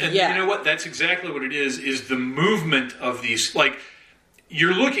person, yes, and you know what? That's exactly what it is the movement of these. Like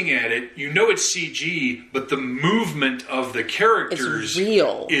you're looking at it, you know it's CG, but the movement of the characters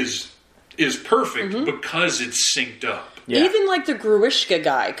is perfect because it's synced up. Yeah. Even like the Gruishka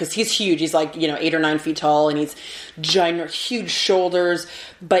guy, because he's huge. He's like, you know, 8 or 9 feet tall, and he's huge shoulders.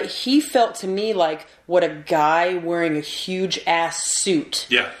 But he felt to me like what a guy wearing a huge ass suit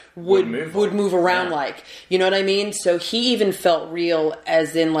would move around like. You know what I mean? So he even felt real,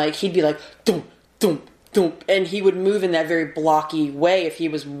 as in like he'd be like, dum, dum, dum, and he would move in that very blocky way if he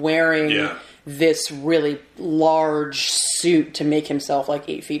was wearing this really large suit to make himself like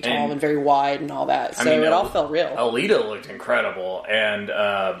 8 feet tall and very wide and all that. So it all felt real. Alita looked incredible, and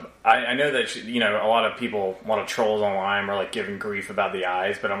I know that you know a lot of people, a lot of trolls online were like giving grief about the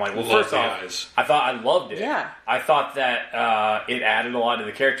eyes, but I'm like, well, first off, I loved it. Yeah, I thought that it added a lot to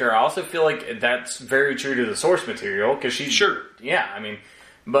the character. I also feel like that's very true to the source material because she's I mean.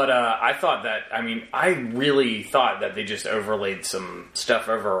 But I thought that, I really thought that they just overlaid some stuff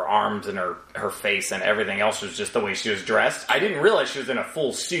over her arms and her face, and everything else was just the way she was dressed. I didn't realize she was in a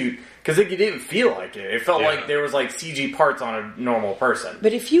full suit because it didn't feel like it. It felt like there was like CG parts on a normal person.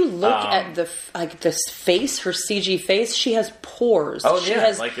 But if you look at this face, her CG face, she has pores. Oh, she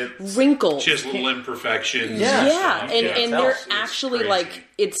has wrinkles. She has little imperfections. And they're actually like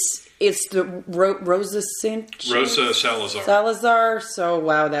it's the Rosa Salazar. So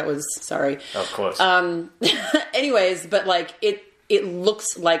wow, that was sorry. Of course. Anyways, but like it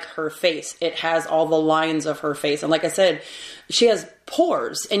looks like her face. It has all the lines of her face, and like I said, she has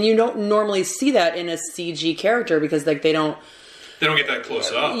pores, and you don't normally see that in a CG character because like they don't get that close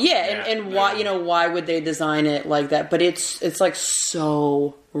up. And why would they design it like that? But it's like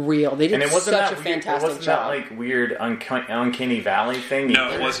so real. They did such a fantastic job. That like weird uncanny valley thing.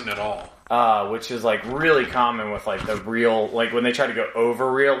 No, it wasn't at all. Which is like really common with like the real, like when they try to go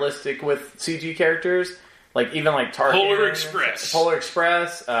over realistic with CG characters. Like even like Tarkin, Polar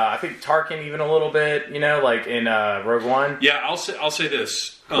Express. I think Tarkin even a little bit. You know, like in Rogue One. Yeah, I'll say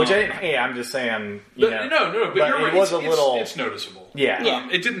this. Which I'm just saying. No, but you're right. It was a little. It's noticeable. Yeah.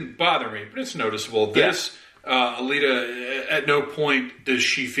 It didn't bother me, but it's noticeable. This Alita, at no point does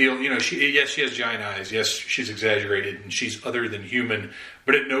she feel. You know, she has giant eyes. Yes, she's exaggerated and she's other than human. But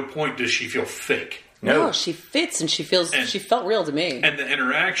but at no point does she feel fake. No, she fits and she felt real to me. And the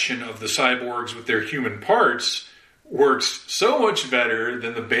interaction of the cyborgs with their human parts works so much better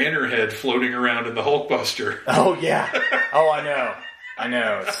than the Banner head floating around in the Hulkbuster. Oh, yeah. Oh, I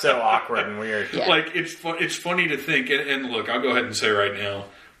know. It's so awkward and weird. Yeah. Like, it's funny to think, and look, I'll go ahead and say right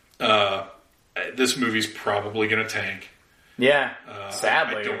now, this movie's probably going to tank. Yeah,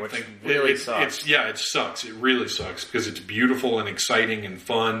 sadly, which really sucks. It sucks. It really sucks because it's beautiful and exciting and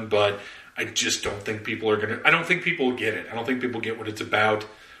fun, but I just don't think people are going to... I don't think people get it. I don't think people get what it's about.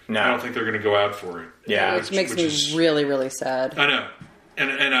 No. I don't think they're going to go out for it. Yeah. Which makes me really, really sad. I know.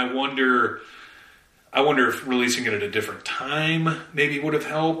 And I wonder if releasing it at a different time maybe would have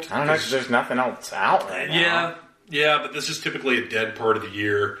helped. I don't know, because there's nothing else out right now. Yeah, but this is typically a dead part of the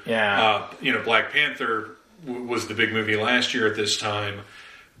year. Yeah. Black Panther was the big movie last year at this time,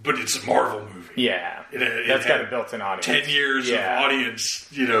 but it's a Marvel movie. Yeah. That's got a built-in audience. 10 years of audience,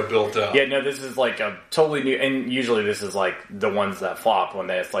 built up. Yeah, no, this is like a totally new, and usually this is like the ones that flop when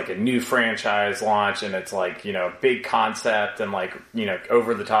it's like a new franchise launch and it's like, big concept and like,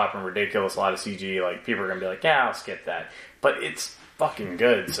 over the top and ridiculous, a lot of CG, like people are going to be like, yeah, I'll skip that. But it's fucking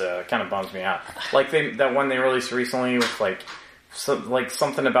good, so it kind of bums me out. Like that one they released recently with like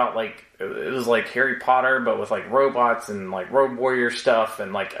something about like, it was like Harry Potter, but with like robots and like Road Warrior stuff.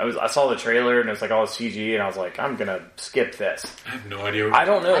 And like I saw the trailer and it's like all CG, and I was like, I'm gonna skip this. I have no idea. I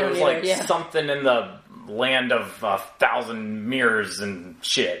don't know. It was like something in the land of 1,000 mirrors and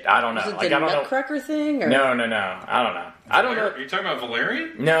shit. I don't know. Was it like the I don't Nutcracker thing? Or? No. I don't know. I don't know. Are you talking about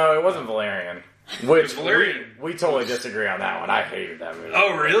Valerian? No, it wasn't Valerian. Which Valerian we totally disagree on that one. I hated that movie.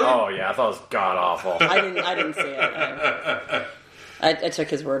 Oh, really? Oh yeah, I thought it was god awful. I didn't see it. I took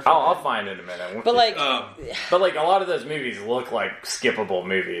his word for it. I'll find it in a minute. But like, but like a lot of those movies look like skippable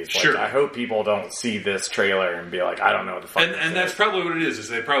movies. Like, sure. I hope people don't see this trailer and be like, I don't know what the fuck. And that's probably what it is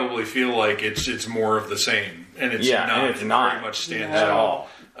they probably feel like it's more of the same, and it's not. And it's not very much stands at out.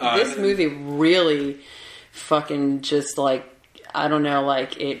 all. This movie really fucking just like, I don't know,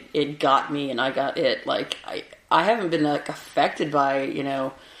 like it got me and I got it. Like I haven't been like affected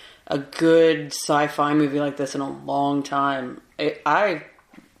by, a good sci-fi movie like this in a long time. I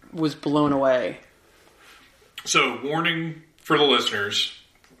was blown away. So, warning for the listeners,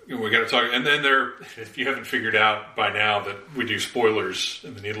 we got to talk, and then if you haven't figured out by now that we do spoilers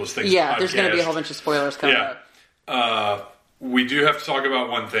in the Needless Things podcast. There's going to be a whole bunch of spoilers coming up. We do have to talk about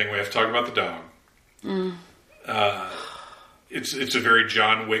one thing. We have to talk about the dog. It's a very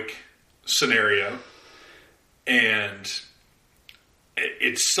John Wick scenario, and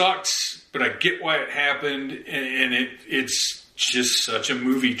it sucks, but I get why it happened, and it's just such a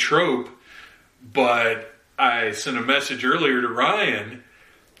movie trope. But I sent a message earlier to Ryan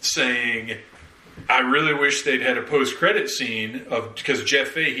saying I really wish they'd had a post-credit scene because Jeff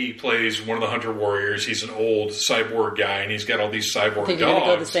Fahey plays one of the Hunter Warriors. He's an old cyborg guy, and he's got all these cyborg I think dogs. you're going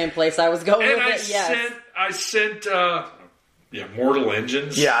to go the same place I was going and with it. Yes. I sent Mortal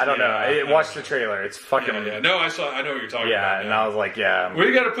Engines. Yeah, I don't know. I watched the trailer. It's fucking... Yeah. No, I know what you're talking about. Yeah, and I was like,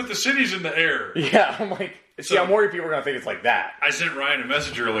 we got to put the cities in the air. Yeah, I'm like... See, I'm worried people are going to think it's like that. I sent Ryan a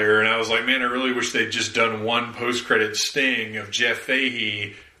message earlier, and I was like, man, I really wish they'd just done one post-credit sting of Jeff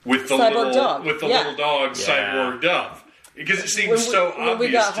Fahey with the little dog, Cyborg Dove. Because it seems so obvious when we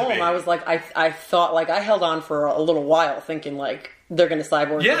got to home, me. I was like, I thought, like, I held on for a little while thinking, like, they're going to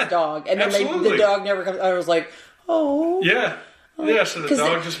cyborg this dog. And then the dog never comes. I was like, oh. Yeah. Yeah, so the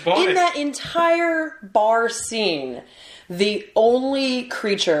dog just bought it. In that entire bar scene, the only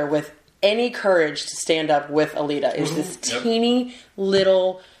creature with any courage to stand up with Alita is this teeny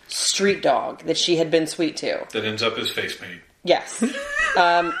little street dog that she had been sweet to. That ends up as face paint. Yes.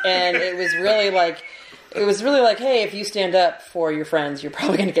 And it was really like, hey, if you stand up for your friends, you're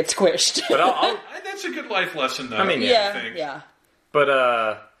probably going to get squished. But that's a good life lesson, though. I mean, I think. Yeah. But,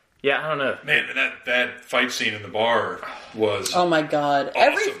 I don't know. Man, that fight scene in the bar was oh my god. awesome.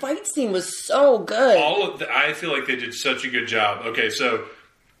 Every fight scene was so good. I feel like they did such a good job. Okay, so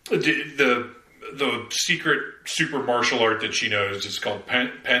the secret super martial art that she knows is called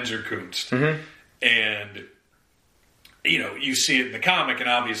Panzerkunst. Mm-hmm. And you see it in the comic, and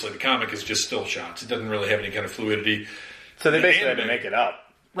obviously the comic is just still shots. It doesn't really have any kind of fluidity. So they basically had to make it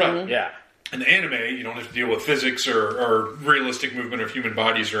up. Right. Mm-hmm. Yeah. In the anime, you don't have to deal with physics or realistic movement of human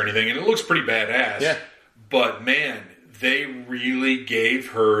bodies or anything, and it looks pretty badass. Yeah. But man, they really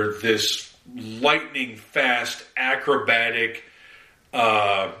gave her this lightning fast, acrobatic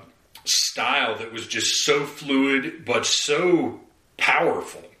style that was just so fluid, but so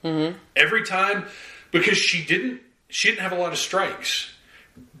powerful. Mm-hmm. Every time, because she didn't have a lot of strikes,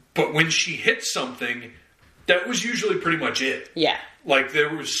 but when she hit something, that was usually pretty much it. Yeah. Like,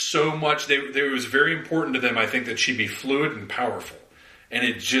 there was so much. It was very important to them, I think, that she be fluid and powerful. And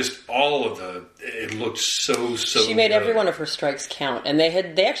it just, it looked so She made good. every one of her strikes count. And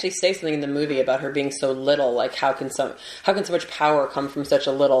they actually say something in the movie about her being so little. Like, how can so much power come from such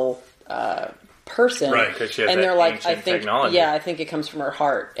a little person? Right, because she has and that they're like, ancient I think, technology. I think it comes from her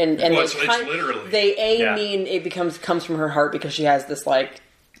heart. And It's literally. mean it comes from her heart because she has this, like,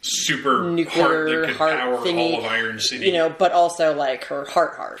 super nuclear heart that could heart power thingy, all of Iron City. but also, like, her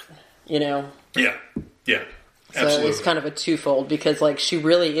heart, Yeah. So Absolutely. it's kind of a twofold because, like, she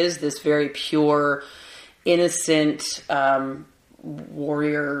really is this very pure, innocent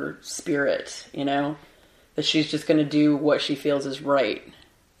warrior spirit, that she's just going to do what she feels is right.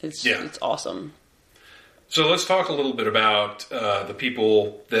 It's awesome. So let's talk a little bit about the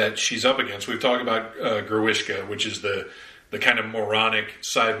people that she's up against. We've talked about Gruishka, which is the kind of moronic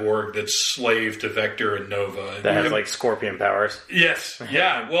cyborg that's slave to Vector and Nova. That has, like, scorpion powers. Yes,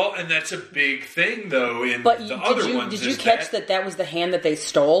 yeah. Well, and that's a big thing, though, in But the other ones. did you catch that was the hand that they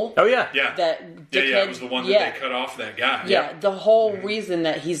stole? Oh, yeah. Yeah. That it was the one that they cut off that guy. Yeah, the whole reason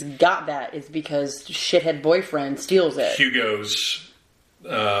that he's got that is because shithead boyfriend steals it. Hugo's,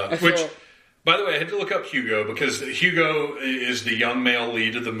 which, by the way, I had to look up Hugo because Hugo is the young male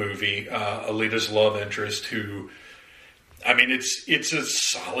lead of the movie, Alita's love interest, who, I mean, it's a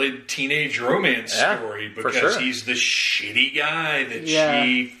solid teenage romance story because he's the shitty guy that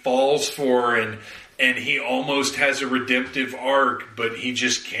she falls for, and he almost has a redemptive arc, but he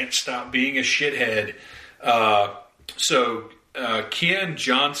just can't stop being a shithead. Kian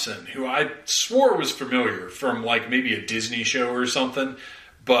Johnson, who I swore was familiar from, like, maybe a Disney show or something,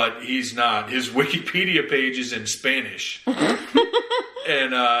 but he's not. His Wikipedia page is in Spanish.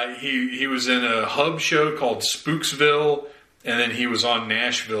 And he was in a hub show called Spooksville, and then he was on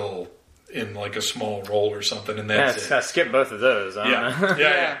Nashville in, like, a small role or something, and that's it. I skipped both of those.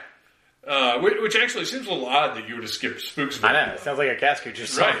 Yeah. Which actually seems a little odd that you would have skipped Spooksville. I know. It sounds like a Casco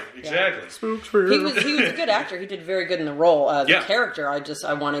just Right, exactly. He was a good actor. He did very good in the role. The character,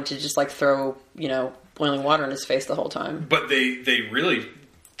 I wanted to just, like, throw, boiling water in his face the whole time. But they really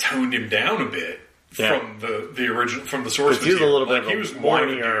toned him down a bit from the original, from the source material. He was a little bit he was more of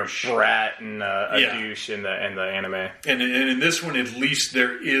a douche. brat and a douche in the anime. And in this one, at least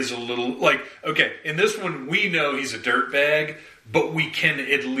there is a little, like, okay, in this one we know he's a dirtbag, but we can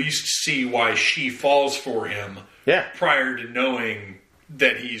at least see why she falls for him prior to knowing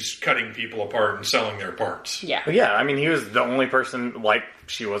that he's cutting people apart and selling their parts. Yeah. Yeah, I mean, he was the only person, like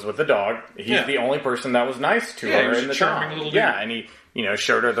she was with the dog, he's the only person that was nice to her in the charming town. little dude. Yeah, and he,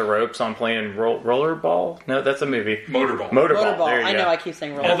 showed her the ropes on playing rollerball. No, that's a movie. Motorball. Motorball. There you I go. know, I keep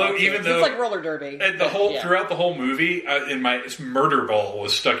saying rollerball. Although even though it's like roller derby. And throughout the whole movie, Murderball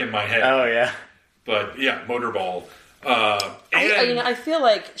was stuck in my head. Oh, yeah. But, yeah, Motorball. I feel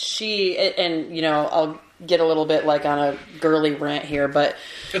like she, and I'll get a little bit, like, on a girly rant here, but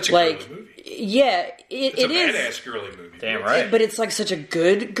it's a like, girly movie. Yeah, it's a badass girly movie. Damn right. But it's, like, such a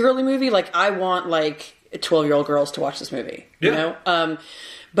good girly movie. Like, I want, like, 12-year-old girls to watch this movie. You know?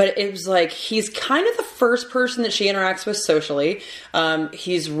 But it was like, he's kind of the first person that she interacts with socially.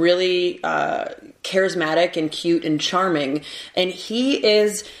 He's really charismatic and cute and charming. And he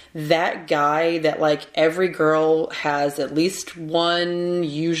is that guy that, like, every girl has at least one,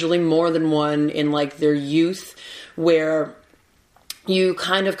 usually more than one, in, like, their youth, where you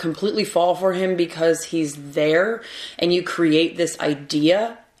kind of completely fall for him because he's there, and you create this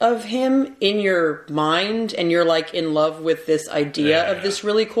idea of him in your mind, and you're, like, in love with this idea of this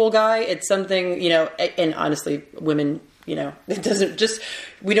really cool guy. It's something, and honestly, women, it doesn't just,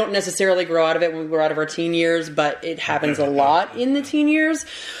 we don't necessarily grow out of it when we grow out of our teen years, but it happens a lot in the teen years.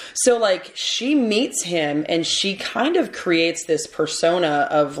 So, like, she meets him, and she kind of creates this persona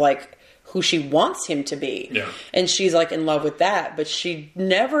of, like, who she wants him to be. Yeah. And she's, like, in love with that, but she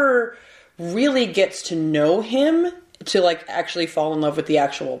never really gets to know him to, like, actually fall in love with the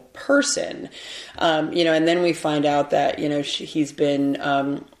actual person. And then we find out that, he's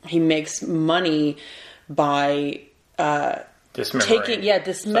been, he makes money by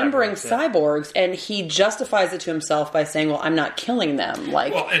dismembering cyborgs, and he justifies it to himself by saying, well, I'm not killing them.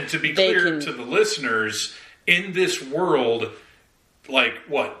 Like, well, and to be clear to the listeners, in this world, like,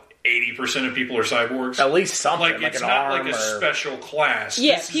 what, 80% of people are cyborgs? At least something. Like, it's not like a special class.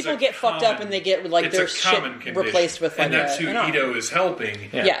 Yeah, people get fucked up and they get, like, their shit replaced with, like, and that's who Ito is helping,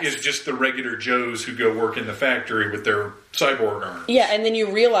 is just the regular Joes who go work in the factory with their cyborg arms. Yeah, and then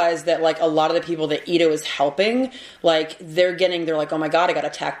you realize that, like, a lot of the people that Ito is helping, like, they're like, oh my god, I got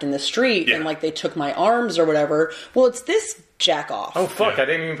attacked in the street, Yeah. and, like, they took my arms or whatever. Well, it's this jack-off. Oh, fuck, Yeah. I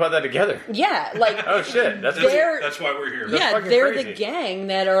didn't even put that together. Yeah, like... Oh, shit. That's That's why we're here. yeah, fucking they're crazy. the gang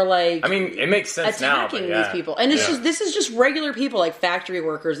that are, like... I mean, it makes sense now, but attacking yeah. these people. And it's Yeah. this is just regular people, like factory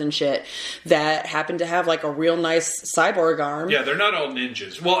workers and shit, that happen to have, like, a real nice cyborg arm. Yeah, they're not all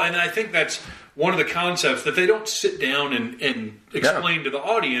ninjas. Well, and I think that's one of the concepts that they don't sit down and explain to the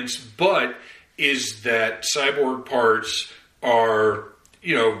audience, but is that cyborg parts are,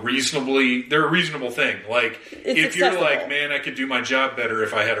 you know, they're a reasonable thing. Like, if you're accessible. like, man, I could do my job better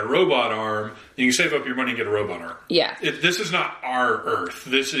if I had a robot arm, then you can save up your money and get a robot arm. Yeah. This is not our Earth.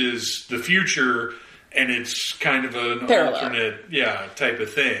 This is the future, and it's kind of an Parallel. alternate, type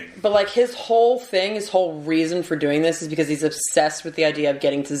of thing. But, like, his whole reason for doing this is because he's obsessed with the idea of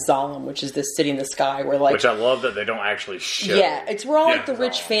getting to Zalem, which is this city in the sky where, like... Which I love that they don't actually show. Yeah, it's where all, like, Yeah. the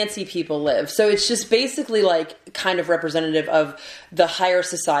rich, fancy people live. So it's just basically, like, kind of representative of the higher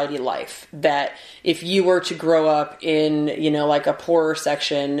society life. That if you were to grow up in, you know, like, a poorer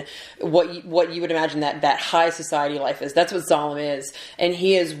section, what you would imagine that high society life is. That's what Zalem is. And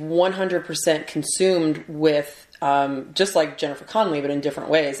he is 100% consumed with... just like Jennifer Connelly, but in different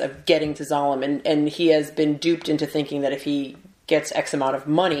ways, of getting to Zalem. And he has been duped into thinking that if he gets X amount of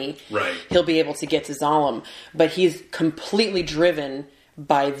money, Right. he'll be able to get to Zalem. But he's completely driven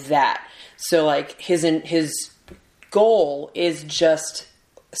by that. So, like, his goal is just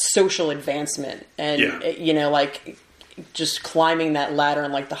social advancement. And, Yeah. you know, like, just climbing that ladder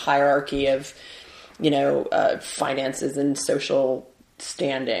and, like, the hierarchy of, you know, finances and social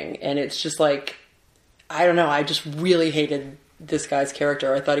standing. And it's just, like... I don't know, I just really hated this guy's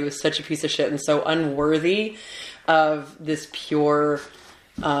character. I thought he was such a piece of shit and so unworthy of this pure,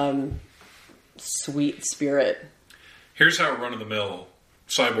 sweet spirit. Here's how run-of-the-mill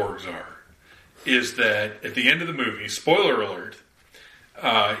cyborgs are. Is that at the end of the movie, spoiler alert,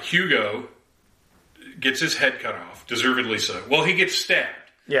 Hugo gets his head cut off, deservedly so. Well, he gets stabbed.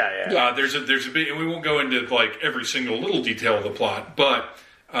 Yeah. There's a big, and we won't go into like every single little detail of the plot, but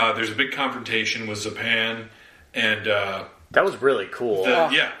there's a big confrontation with Zapan, and That was really cool.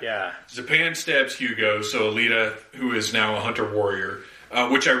 Yeah. Zapan stabs Hugo, so Alita, who is now a hunter warrior,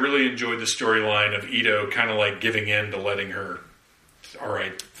 which I really enjoyed the storyline of Ito kind of like giving in to letting her. All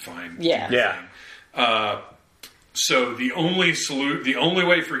right, fine. Yeah. do your thing. So the only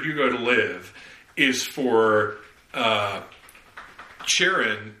way for Hugo to live is for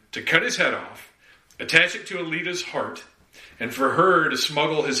Sharon to cut his head off, attach it to Alita's heart, and for her to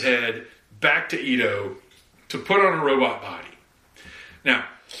smuggle his head back to Ito to put on a robot body. Now,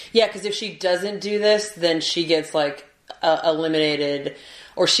 Yeah, because if she doesn't do this, then she gets, like, eliminated,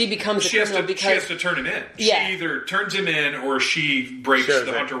 or she becomes a she has criminal to turn him in. Yeah. She either turns him in or she breaks Shows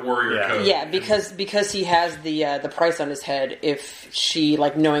the it. Hunter Warrior Yeah. code. Yeah, because he has the price on his head. If she,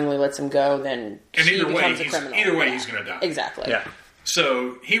 like, knowingly lets him go, then And she either way, becomes a criminal. he's going to die. Exactly. Yeah.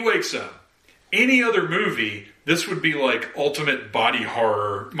 So he wakes up. Any other movie, this would be like ultimate body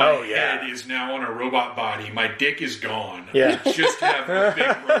horror. My head is now on a robot body. My dick is gone. Yeah. I just have a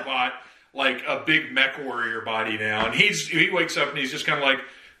big robot, like a big mech warrior body now. And he wakes up and he's just kind of like,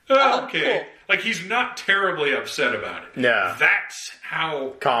 Oh, okay. cool. Like he's not terribly upset about it. No. That's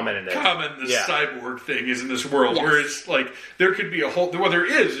how Common it is. the cyborg thing is in this world. Yes. Whereas, like, there could be a whole... Well, there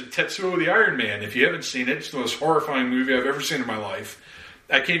is in Tetsuo the Iron Man. If you haven't seen it, it's the most horrifying movie I've ever seen in my life.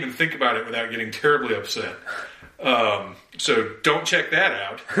 I can't even think about it without getting terribly upset. So don't check that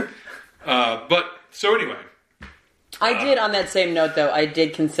out. So anyway. I did, on that same note, though, I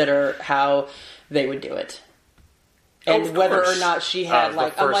did consider how they would do it. And Of whether course. or not she had, The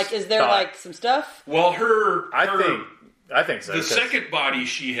like... I'm first like, is there, thought. like, some stuff? Well, I think so. the 'cause- second body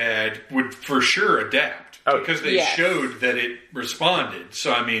she had would for sure adapt. Oh, because they yes. showed that it responded.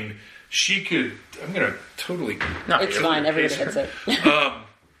 So, I mean, she could... I'm going to totally... No, It's you're- fine, everybody hits it.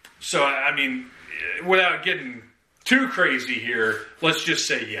 So, I mean, without getting too crazy here, let's just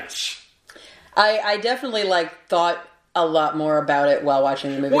say yes. I definitely, like, thought a lot more about it while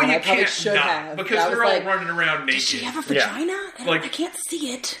watching the movie Well, than you I probably can't should not, have. because I was they're all like, running around naked. does she have a Yeah. vagina? Like- I can't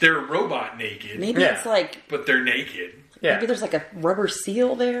see it. They're robot naked, Maybe Yeah. it's like... but they're naked. Yeah. Maybe there's like a rubber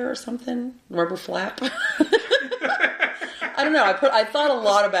seal there or something. Rubber flap. I don't know. I thought a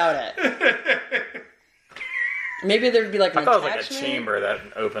lot about it. Maybe there'd be like an I thought it was like a attachment. chamber that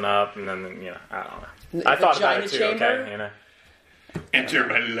would open up, and then, you know, I don't know. A I thought about vagina it too, chamber? okay? You know? Enter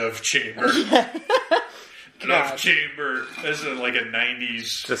my love chamber. Love chamber. This is like a 90s...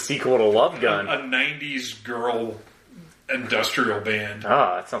 It's a sequel to Love Gun. A 90s girl industrial band.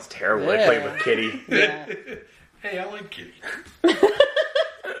 Oh, that sounds terrible. They Yeah. played with Kitty. Yeah. Hey, I like Kitty.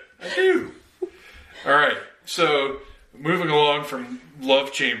 I do. All right, so moving along from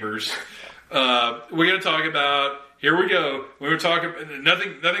Love Chambers, we're going to talk about. Here we go. We're going to talk about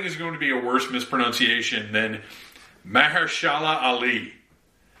nothing. Nothing is going to be a worse mispronunciation than Mahershala Ali,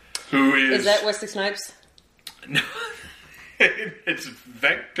 who is that Wesley Snipes? No, it's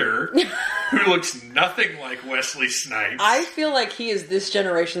Vector, who looks nothing like Wesley Snipes. I feel like he is this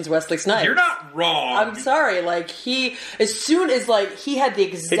generation's Wesley Snipes. You're not wrong. I'm sorry. Like as soon as he had the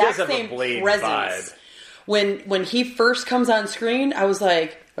exact same presence when he first comes on screen, I was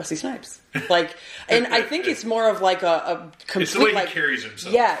like Wesley Snipes. Like, and I think it's more of like a complete. It's the way he carries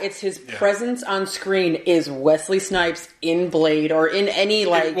himself. Yeah, it's his presence on screen is Wesley Snipes in Blade or in any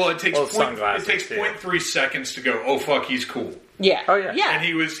like. It takes 0.3 seconds to go. Oh fuck, he's cool. Yeah. Oh yeah. Yeah. And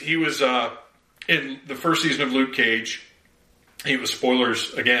he was in the first season of Luke Cage. He was,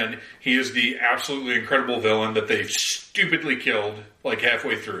 spoilers again, he is the absolutely incredible villain that they stupidly killed like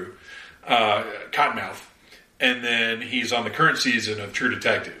halfway through, Cottonmouth. And then he's on the current season of True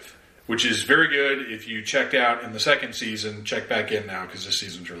Detective, which is very good. If you checked out in the second season, check back in now because this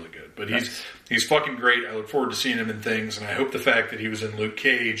season's really good. But he's fucking great. I look forward to seeing him in things, and I hope the fact that he was in Luke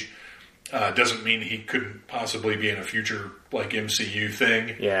Cage doesn't mean he couldn't possibly be in a future like MCU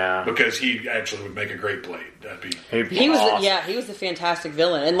thing. Yeah, because he actually would make a great Blade. He was a fantastic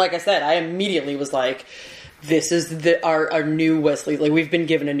villain, and like I said, I immediately was like, this is our new Wesley. Like, we've been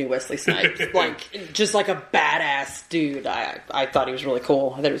given a new Wesley Snipes. Like, just like a badass dude. I thought he was really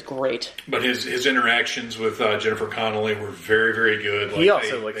cool. I thought he was great. But his interactions with Jennifer Connelly were very, very good. He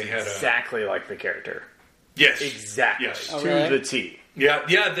also looked exactly like the character. Yes. Exactly. Yes. Oh, really? To the T. Yeah,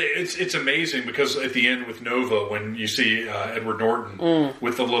 it's amazing because at the end with Nova, when you see Edward Norton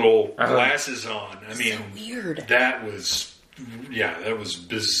with the little glasses on, I mean, so weird. That was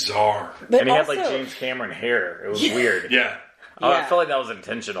bizarre. But and he had like James Cameron hair. It was weird. Yeah. I felt like that was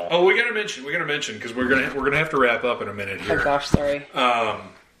intentional. Oh, we gotta mention because we're gonna have to wrap up in a minute here. Oh gosh, sorry.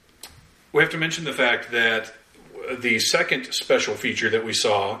 We have to mention the fact that the second special feature that we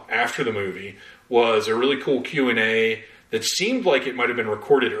saw after the movie was a really cool Q&A that seemed like it might have been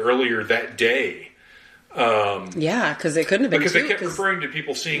recorded earlier that day. Yeah, because it couldn't have been because they kept referring to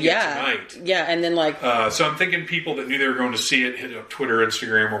people seeing it tonight. Yeah, and then like so I'm thinking people that knew they were going to see it hit up Twitter,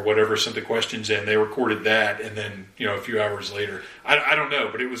 Instagram, or whatever, sent the questions in. They recorded that, and then a few hours later, I don't know,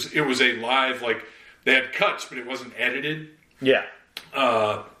 but it was a live, like they had cuts, but it wasn't edited. Yeah.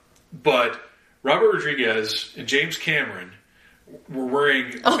 But Robert Rodriguez and James Cameron were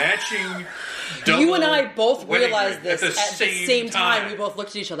wearing matching. You and I both realized this at the same time. We both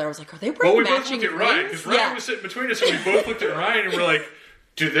looked at each other. I was like, "Are they wearing matching rings?" Well, we both looked at Ryan because Ryan was sitting between us, and we both looked at Ryan and we're like,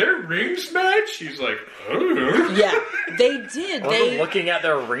 "Do their rings match?" He's like, "Oh, yeah, they did." They were looking at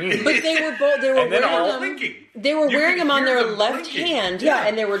their rings, but they were both. They were and wearing them. Blinking. They were wearing them on their left hand. Yeah,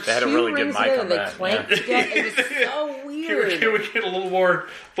 and there were two rings there, and they clanked together. It was so weird. Can we get a little more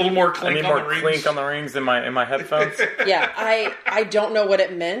clink on the rings? Clink on the rings in my headphones. Yeah, I don't know what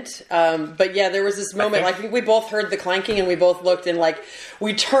it meant, but yeah, there was this moment. I think we both heard the clanking, and we both looked, and like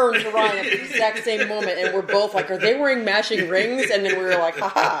we turned to Ryan at the exact same moment, and we're both like, "Are they wearing matching rings?" And then we were like,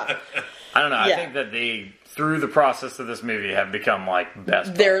 "Haha." I don't know. Yeah. I think that they, through the process of this movie, have become like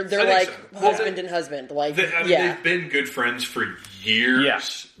best. They're like husband and husband. Like they've been good friends for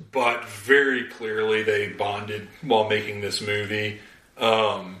years, but very clearly they bonded while making this movie.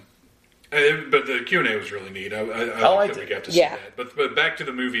 But the Q&A was really neat. I liked that we got to see that. But back to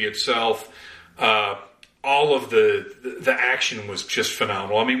the movie itself. All of the action was just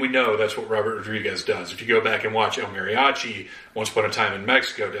phenomenal. I mean, we know that's what Robert Rodriguez does. If you go back and watch El Mariachi, Once Upon a Time in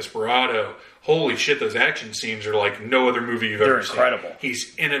Mexico, Desperado, holy shit, those action scenes are like no other movie you've ever seen. They're incredible.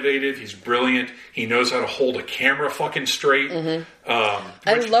 He's innovative. He's brilliant. He knows how to hold a camera fucking straight. Mm-hmm.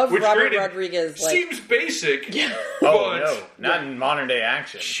 I love Robert Rodriguez. Like, seems basic. Yeah. No, not in modern day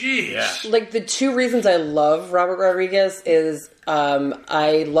action. Jeez. Yeah. Like the two reasons I love Robert Rodriguez is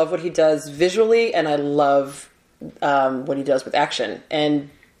I love what he does visually, and I love what he does with action, and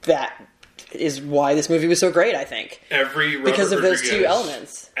that is why this movie was so great. I think because of those two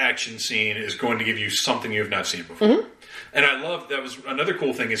elements. Action scene is going to give you something you have not seen before, and I love that. Was another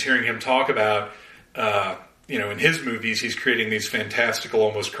cool thing is hearing him talk about. In his movies, he's creating these fantastical,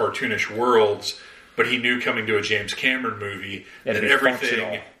 almost cartoonish worlds. But he knew coming to a James Cameron movie that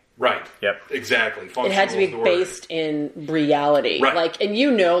everything Right. Yep. Exactly. It had to be Functional is the word. based in reality. Right. Like, and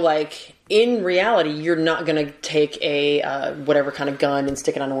in reality, you're not going to take a whatever kind of gun and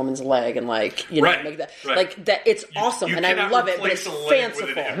stick it on a woman's leg and make that like that. It's awesome, You and I cannot love it, but replace it's a leg fanciful.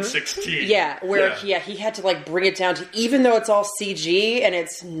 with an M16. Yeah, where he had to like bring it down to, even though it's all CG and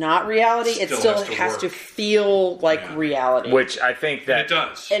it's not reality, it still has to feel like reality. Which I think that it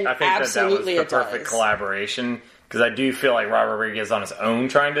does. And I think absolutely that was the it perfect does. collaboration. Because I do feel like Robert Rodriguez on his own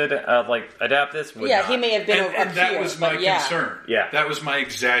trying to adapt this. Would Yeah, not. he may have been And up that here, was my but yeah. concern. Yeah. That was my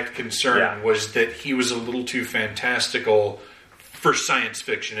exact concern, Yeah. was that he was a little too fantastical for science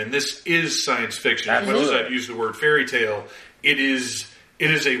fiction. And this is science fiction. As much as Absolutely. I've used the word fairy tale, it is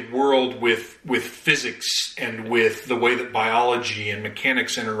a world with physics and with the way that biology and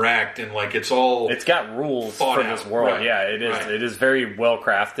mechanics interact, and like it's got rules thought for out. this world. Right. Yeah, it is. Right. It is very well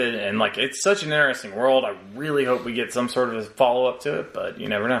crafted, and like it's such an interesting world. I really hope we get some sort of follow up to it, but you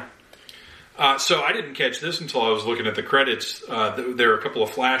never know. So I didn't catch this until I was looking at the credits. There are a couple of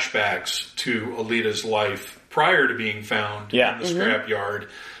flashbacks to Alita's life prior to being found in the scrapyard,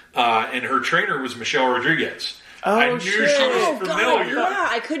 and her trainer was Michelle Rodriguez. I knew she was Oh God, familiar, yeah,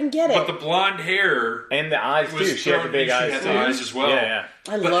 I couldn't get it. but the blonde hair And the eyes was too. She had the thrown- big she eyes had too. the eyes as well. Yeah,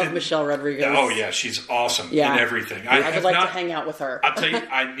 I love Michelle Rodriguez. Oh yeah, she's awesome Yeah. in everything. I have would like not, to hang out with her. I'll tell you,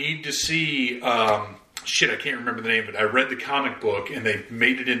 I need to see. Shit, I can't remember the name of it. I read the comic book and they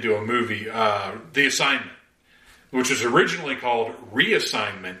made it into a movie, The Assignment, which was originally called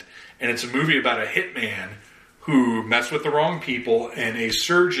Reassignment, and it's a movie about a hitman who messed with the wrong people, and a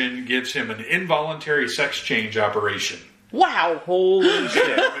surgeon gives him an involuntary sex change operation. Wow, Holy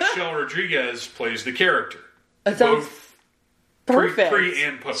shit! Michelle Rodriguez plays the character. that sounds Both perfect. pre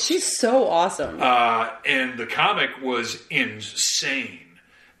and post. She's so awesome. And the comic was insane.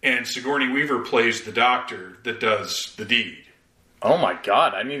 And Sigourney Weaver plays the doctor that does the deed. Oh my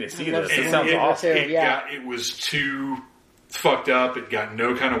god! I need to see love this. It Sigourney sounds Weaver awesome. too. Yeah. It was too fucked up. It got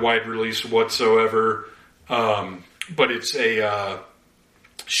no kind of wide release whatsoever. But it's a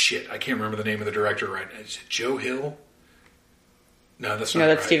shit. I can't remember the name of the director right now. Is it Joe Hill? No, that's not. No,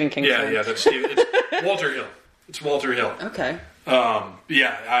 that's right. Stephen Kingsley. Yeah, that's Stephen. It's Walter Hill. It's Walter Hill. Okay. I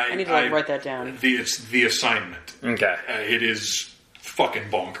need to write that down. It's The Assignment. Okay, It is fucking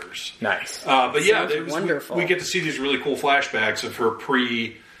bonkers. nice. But yeah, Sounds wonderful. We get to see these really cool flashbacks of her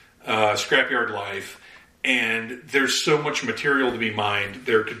scrapyard life, and there's so much material to be mined.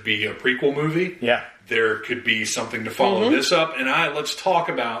 There could be a prequel movie. Yeah. There could be something to follow this up, and let's talk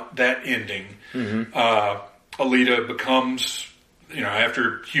about that ending. Alita becomes,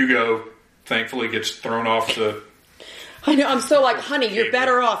 after Hugo thankfully gets thrown off the. I know. I'm so like, honey, you're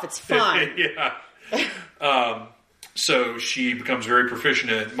better off. It's fine. Yeah. So she becomes very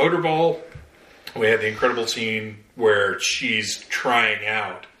proficient at motorball. We had the incredible scene where she's trying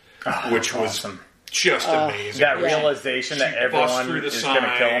out, which was awesome. just amazing. That Yeah. realization that She busts everyone through the is going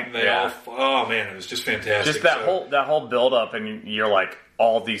to kill him. sign. Oh man, it was just fantastic. Just that So- whole build up, and you're like,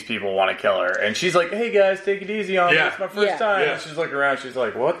 all these people want to kill her, and she's like, "Hey guys, take it easy on me. Yeah. It's my first Yeah. time." Yeah. And she's looking around. She's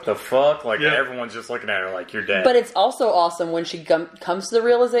like, "What the fuck?" Like Yeah. everyone's just looking at her like you're dead. But it's also awesome when she comes to the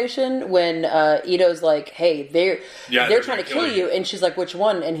realization when Ito's like, "Hey, they're they're trying to gonna kill kill you," you. and she's like, "Which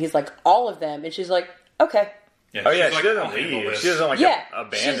one?" And he's like, "All of them." And she's like, "Okay, Yeah, oh yeah, she's she like, doesn't "I'll handle leave. this." She doesn't like yeah."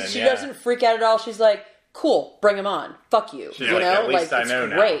 abandon. She yeah. doesn't freak out at all. She's like, "Cool, bring him on. Fuck you." She's you like, know, "At least I it's know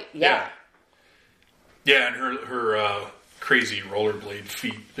now." great. Yeah. Yeah, and her crazy rollerblade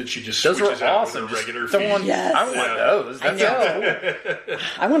feet that she just Those were switches out awesome. with her regular Just feet. someone, Yes. I want Yeah. those. I That sounds know.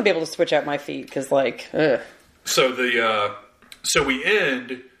 I want to be able to switch out my feet because, like, ugh. So so we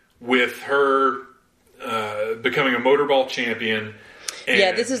end with her becoming a motorball champion. And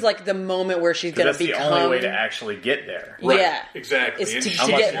yeah, this is like the moment where she's going That's to the become. only way to actually get there. right, yeah, exactly. It's And to she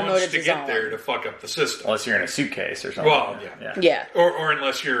get wants promoted to to get Zalem. there to fuck up the system. Unless you're in a suitcase or something. Well, yeah. Yeah, Or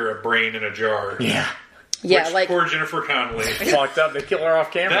unless you're a brain in a jar. Yeah. yeah, Which like. poor Jennifer Connelly. Fucked up. They kill her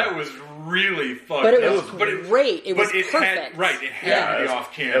off camera. That was really fucked But it up. was great. It was but it perfect. Had, it had Yeah. to be It was-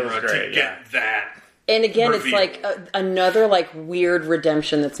 off it camera was to great, get yeah. that. And again, reveal. it's like another like weird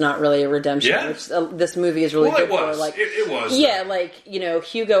redemption that's not really a redemption, Yeah. which this movie is really Well, good it was. for. Like, It was. yeah, like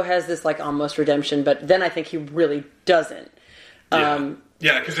Hugo has this like almost redemption, but then I think he really doesn't.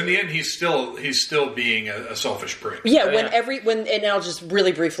 Yeah, because in the end, he's still being a selfish prick. Yeah, yeah. and I'll just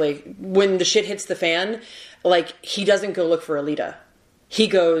really briefly, when the shit hits the fan, like he doesn't go look for Alita, he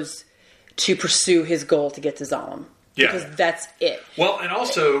goes to pursue his goal to get to Zalem. Yeah. Because that's it. Well, and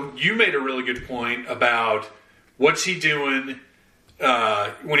also, you made a really good point about what's he doing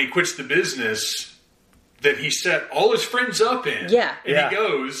when he quits the business that he set all his friends up in. Yeah. And Yeah. he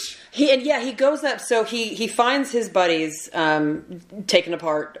goes... He goes up. So he finds his buddies taking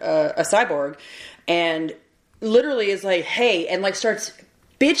apart a cyborg, and literally is like, "Hey," and like starts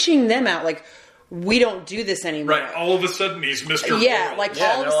bitching them out, like, "We don't do this anymore." Right, all of a sudden he's Mr. Yeah, World. like Yeah,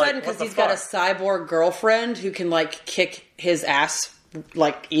 all of a they're like, sudden, because what the he's got a cyborg girlfriend who can like kick his ass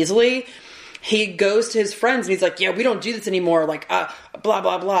like easily. He goes to his friends and he's like, "Yeah, we don't do this anymore." Like, blah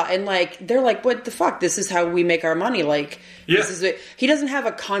blah blah, and like they're like, "What the fuck? This is how we make our money." Like, this is it. He doesn't have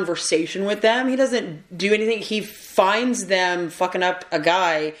a conversation with them. He doesn't do anything. He finds them fucking up a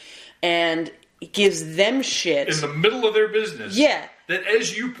guy and gives them shit in the middle of their business. Yeah. That,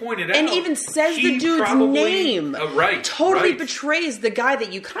 as you pointed out, and even says he the dude's probably- name. Right. Totally right. betrays the guy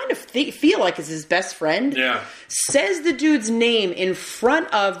that you kind of feel like is his best friend. Yeah. Says the dude's name in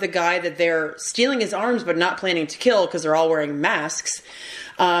front of the guy that they're stealing his arms but not planning to kill because they're all wearing masks.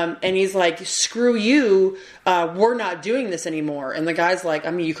 And he's like, "Screw you, we're not doing this anymore." And the guy's like,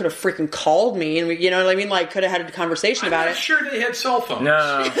 "I mean, you could have freaking called me, and you know what I mean? Like, could have had a conversation I'm about not it." sure they had cell phones.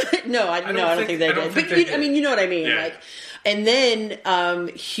 No. No, I don't think they I don't did. think But they I did. mean, you know what I mean. Yeah. Like, and then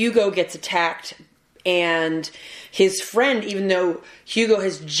Hugo gets attacked, and his friend, even though Hugo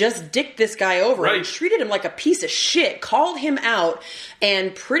has just dicked this guy over and Right. treated him like a piece of shit, called him out,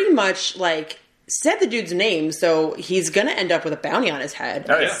 and pretty much like said the dude's name, so he's gonna end up with a bounty on his head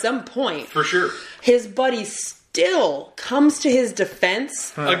at yeah. some point. For sure. His buddy still comes to his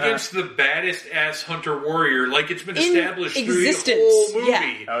defense. Against the baddest ass hunter warrior, like it's been In established existence. through the whole movie.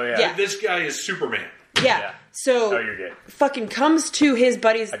 Yeah. Oh, yeah. that this guy is Superman. Yeah. Yeah. So Oh, you're good. fucking comes to his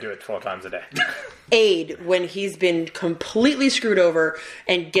buddy's I do it 12 times a day. aid when he's been completely screwed over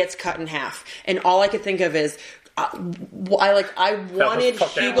and gets cut in half. And all I could think of is, I wanted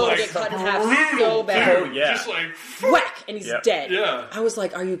fuck that Hugo to like get cut in half so bad. Oh, yeah. Just like, Whack! And he's Yep. dead. Yeah. I was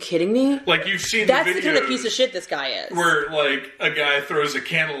like, are you kidding me? like you've seen That's the the videos kind of piece of shit this guy is. where like a guy throws a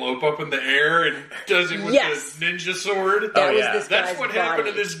cantaloupe up in the air and does it with Yes. the ninja sword. That was yeah. this That's guy's what body. happened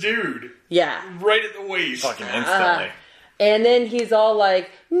to this dude. Yeah. Right at the waist. Fucking instantly. And then he's all like,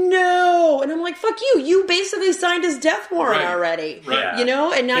 "No," and I'm like, "Fuck you! You basically signed his death warrant Right. already, Right. You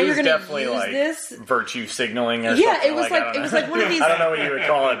know, and now He you're was going to definitely use like this." virtue signaling or Yeah, something. it was I like- don't it was know. like one of these- I don't know what you would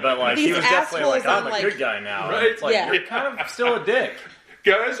call it, but like he These was definitely like, assholes I'm on, a like- good guy now. Right. It's like, Yeah. you're kind of still a dick.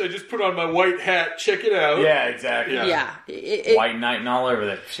 Guys, I just put on my white hat. Check it out. Yeah, exactly. Yeah, White knight and all over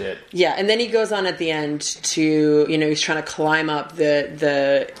that shit. Yeah, and then he goes on at the end to, he's trying to climb up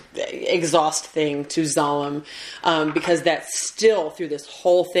the exhaust thing to Zalem, because that still, through this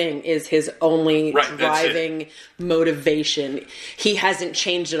whole thing, is his only Right, that's driving motivation. He hasn't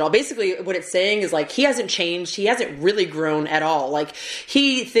changed at all. Basically, what it's saying is, like, he hasn't changed. He hasn't really grown at all. Like,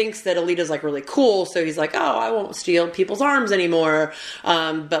 he thinks that Alita's, like, really cool, so he's like, oh, I won't steal people's arms anymore.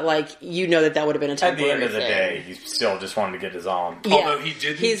 But, like, that would have been a At temporary the end of the thing. day, he still just wanted to get his arm. Yeah. Although he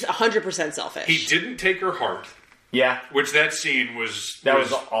didn't- He's 100% selfish. He didn't take her heart, Yeah, which that scene was... that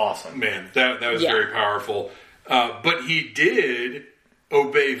was awesome. Man, that was Yeah. very powerful. But he did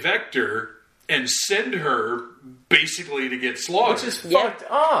obey Vector and send her basically to get slaughtered. Which is Yeah. fucked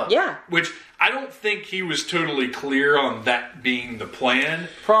up. Yeah. Which I don't think he was totally clear on that being the plan.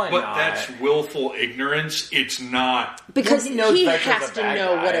 Probably but not. that's willful ignorance. It's not. Because Well, he knows he Vector's has a to bad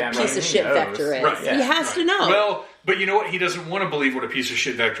know guy. what I a mean, piece of he shit knows. Vector is. Right. He Yeah. has to know. Well, but you know what? He doesn't want to believe what a piece of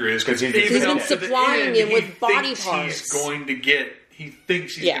shit Vector is because He's even been up to the supplying end, him he with body thinks parts. He's going to get. He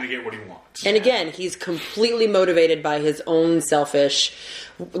thinks he's Yeah. going to get what he wants. And again, he's completely motivated by his own selfish,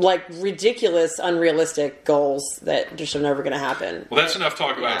 like, ridiculous, unrealistic goals that just are never going to happen. Well, that's enough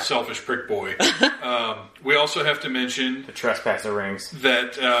talk about Yeah. selfish prick boy. We also have to mention The trespasser rings.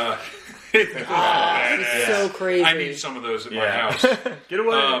 that. He's so crazy. I need some of those at my Yeah. house. Get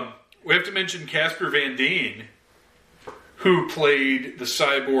away. We have to mention Casper Van Dien, who played the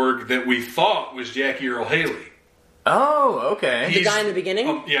cyborg that we thought was Jackie Earl Haley. Oh, okay. The guy in the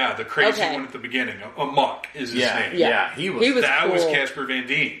beginning? Yeah, the crazy Okay. one at the beginning. Amok is his Yeah, name. yeah, he was. He was That was cool. Casper Van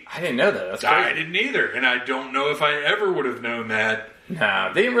Dien. I didn't know that. That's I crazy. didn't either, and I don't know if I ever would have known that.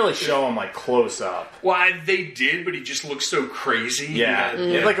 Nah, they didn't really show him like close up. Why they did, but he just looked so crazy. Yeah, Mm-hmm.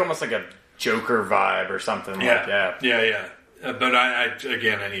 it had like almost like a Joker vibe or something like that. yeah. But I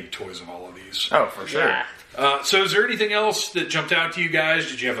need toys of all of these. Oh, for sure. Yeah. So is there anything else that jumped out to you guys?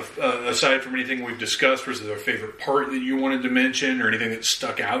 Did you have, aside from anything we've discussed, was there a favorite part that you wanted to mention or anything that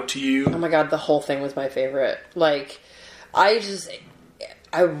stuck out to you? Oh my god, the whole thing was my favorite. Like, I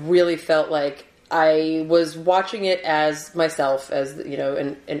really felt like I was watching it as myself, as,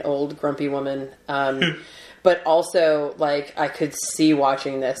 an old grumpy woman. But also, like, I could see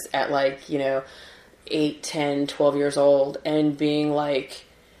watching this at, 8, 10, 12 years old and being like,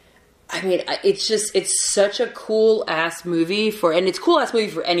 I mean, it's such a cool ass movie and it's cool ass movie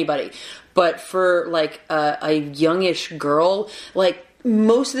for anybody, but for like a youngish girl, like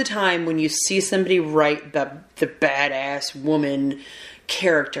most of the time when you see somebody write the badass woman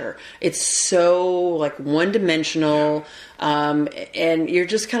character, it's so like one dimensional, and you're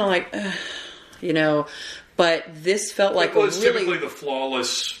just kind of like, you know. But this felt like typically the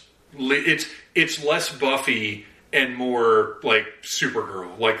flawless. It's less Buffy and more like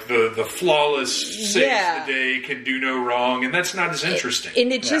Supergirl, like the flawless saves the day, can do no wrong, and that's not as interesting.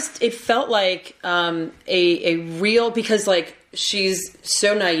 And it felt like a real, because like she's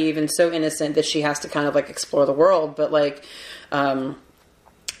so naive and so innocent that she has to kind of like explore the world, but like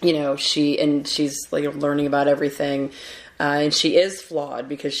you know, she's like learning about everything. And she is flawed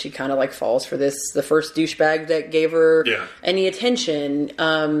because she kind of like falls for the first douchebag that gave her any attention.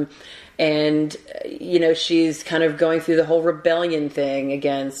 And, you know, she's kind of going through the whole rebellion thing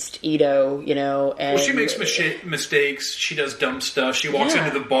against Ito, you know. And she makes mistakes. She does dumb stuff. She walks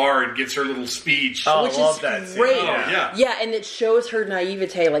into the bar and gives her little speech. Oh, which I love is that scene. great. Oh, yeah, and it shows her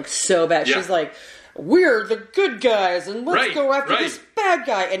naivete like so bad. She's like, we're the good guys, and let's go after this bad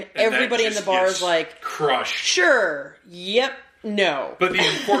guy. And everybody in the bar is like, crushed. Sure. Yep. No. But the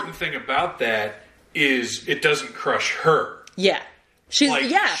important thing about that is it doesn't crush her. Yeah. She's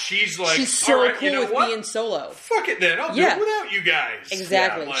like, she's so right, cool you know with what? being solo. Fuck it then. I'll do it without you guys.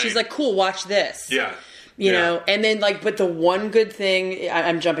 Exactly. Yeah, she's like, cool, watch this. Yeah. You know, and then like, but the one good thing,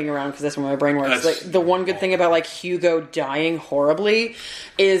 I'm jumping around because that's where my brain works. Like, the one good thing about like Hugo dying horribly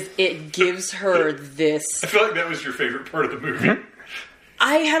is it gives her this. I feel like that was your favorite part of the movie.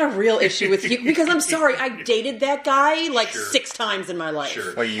 I had a real issue with Hugo because I'm sorry, I dated that guy like 6 times in my life.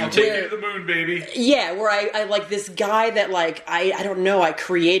 Sure. Well, I'll take you to the moon, baby. Yeah, where I like this guy that like, I don't know, I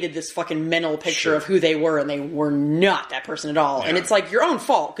created this fucking mental picture of who they were, and they were not that person at all. Yeah. And it's like your own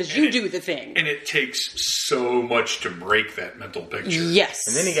fault because you do the thing. And it takes so much to break that mental picture. Yes.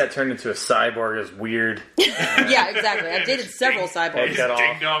 And then he got turned into a cyborg. It was weird. Yeah, exactly. I dated several cyborgs. His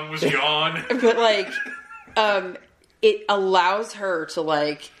ding dong was gone. But like, it allows her to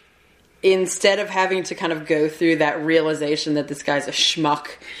like, instead of having to kind of go through that realization that this guy's a schmuck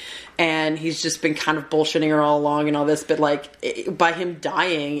and he's just been kind of bullshitting her all along and all this, but like by him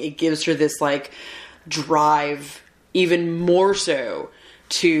dying, it gives her this like drive even more so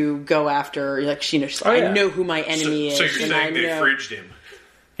to go after, like, she knows, I know who my enemy is. So you're saying they fridged him?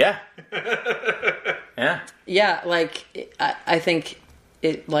 Yeah. Yeah. Yeah, like, I think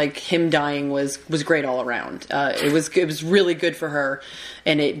it, like, him dying was great all around. It was really good for her,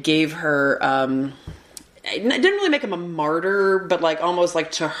 and it gave her, it didn't really make him a martyr, but like almost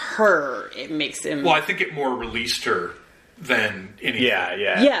like to her, it makes him. Well, I think it more released her than anything.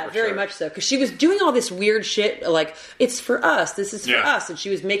 Yeah, very much so. Because she was doing all this weird shit, like, it's for us, this is for us, and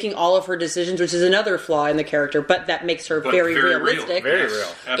she was making all of her decisions, which is another flaw in the character, but that makes her very realistic. Very real.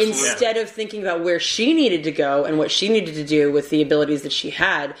 Absolutely. Instead of thinking about where she needed to go and what she needed to do with the abilities that she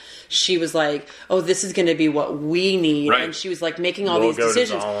had, she was like, oh, this is going to be what we need. Right. And she was like making all these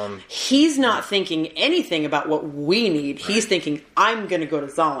decisions. He's not thinking anything about what we need. Right. He's thinking, I'm going to go to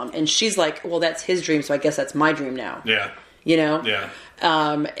Zalem. And she's like, well, that's his dream, so I guess that's my dream now. Yeah. You know?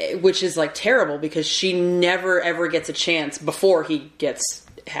 Yeah. Which is like terrible because she never ever gets a chance before he gets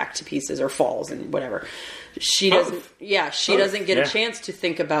hacked to pieces or falls and whatever. She doesn't doesn't get a chance to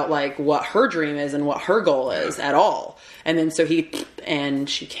think about like what her dream is and what her goal is at all. And then so she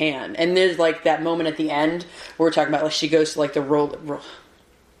can. And there's like that moment at the end where we're talking about like she goes to like the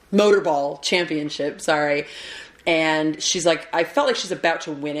motorball championship, and she's like, I felt like she's about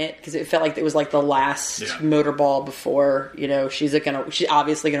to win it because it felt like it was like the last motorball before, you know, she's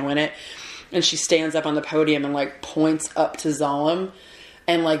obviously gonna win it. And she stands up on the podium and like points up to Zalem,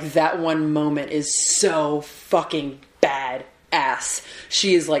 and like that one moment is so fucking bad ass.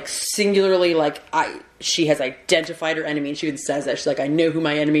 She is like singularly like she has identified her enemy, and she even says that she's like, I know who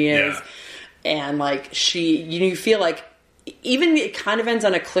my enemy is, and like you feel like. Even it kind of ends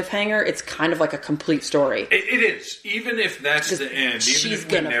on a cliffhanger. It's kind of like a complete story. It is. Even if that's the end, even if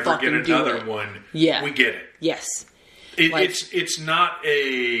we never get another one, we get it. Yes. It's not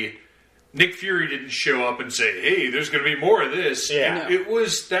a... Nick Fury didn't show up and say, hey, there's going to be more of this. Yeah.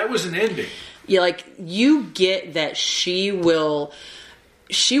 That was an ending. Yeah, like, you get that she will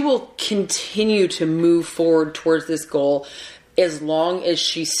continue to move forward towards this goal as long as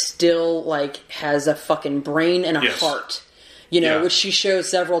she still, like, has a fucking brain and a heart. You know, which she shows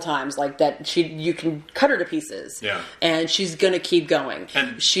several times, like that you can cut her to pieces. Yeah. And she's going to keep going.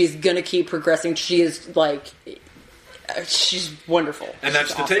 And she's going to keep progressing. She is, like, she's wonderful. And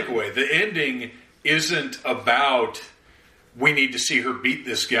that's the takeaway. The ending isn't about we need to see her beat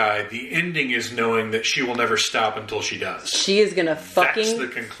this guy. The ending is knowing that she will never stop until she does. She is going to fucking the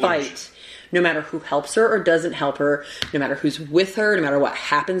conclusion. fight. No matter who helps her or doesn't help her, no matter who's with her, no matter what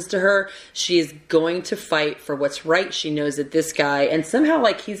happens to her, she is going to fight for what's right. She knows that this guy, and somehow,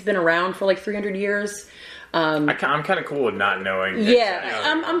 like, he's been around for like 300 years. I'm kind of cool with not knowing. Yeah,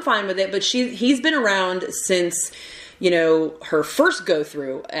 I'm fine with it. But he's been around since, her first go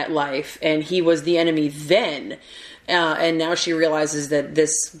through at life, and he was the enemy then. And now she realizes that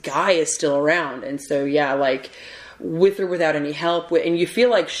this guy is still around, and so with or without any help, and you feel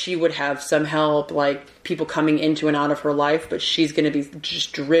like she would have some help, like people coming into and out of her life, but she's going to be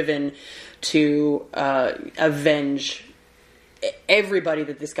just driven to avenge everybody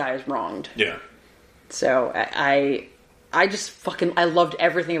that this guy has wronged. Yeah. So I just I loved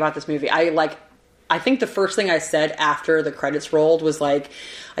everything about this movie. I think the first thing I said after the credits rolled was like,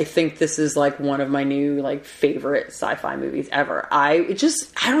 I think this is like one of my new like favorite sci-fi movies ever. I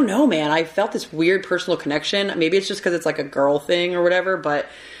don't know, man. I felt this weird personal connection. Maybe it's just because it's like a girl thing or whatever, but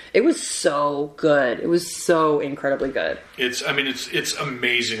it was so good. It was so incredibly good. It's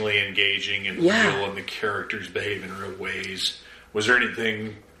amazingly engaging and real, and the characters behave in real ways. Was there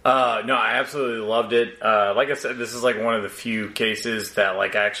anything? No, I absolutely loved it. Like I said, this is like one of the few cases that,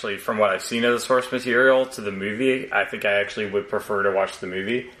 like, actually, from what I've seen of the source material to the movie, I think I actually would prefer to watch the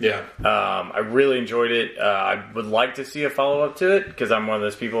movie. Yeah. I really enjoyed it. I would like to see a follow-up to it, because I'm one of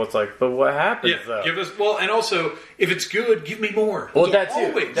those people that's like, but what happens, though? Give us, and also, if it's good, give me more. Well, that too.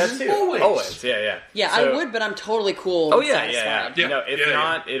 Always. That too. Always, yeah. Yeah, So, I would, but I'm totally cool. Oh, and yeah. satisfied. If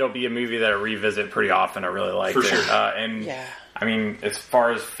not, it'll be a movie that I revisit pretty often. I really liked For it. sure. I mean, as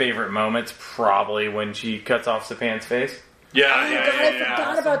far as favorite moments, probably when she cuts off Sapan's face. I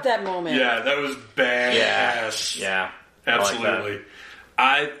forgot about that moment. Yeah, that was badass. Yeah. Absolutely.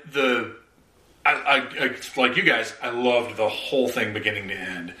 I like you guys, I loved the whole thing beginning to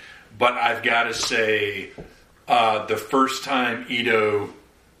end. But I've got to say, the first time Ito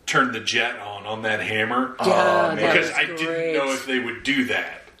turned the jet on that hammer, because I didn't know if they would do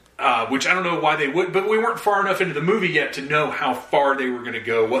that. Which I don't know why they would, but we weren't far enough into the movie yet to know how far they were going to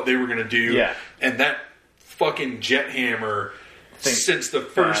go, what they were going to do. Yeah. And that fucking jet hammer, since the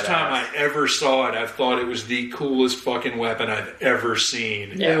first time I ever saw it, I've thought it was the coolest fucking weapon I've ever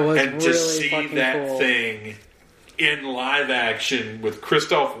seen. Yeah, it was and really to see fucking that cool. thing in live action with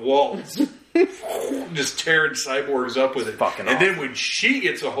Christoph Waltz just tearing cyborgs up with it. Fucking and awesome. then when she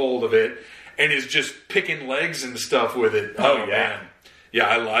gets a hold of it and is just picking legs and stuff with it. Oh, yeah. Man. Yeah,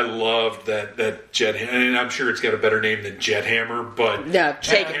 I loved that jet hammer. And I'm sure it's got a better name than Jet Hammer, but... Yeah,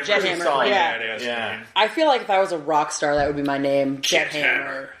 take it, Jet Hammer. Yeah. Name. I feel like if I was a rock star, that would be my name. Jet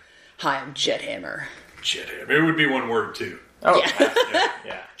Hammer. Hi, I'm Jet Hammer. Jet Hammer. It would be one word, too. Oh,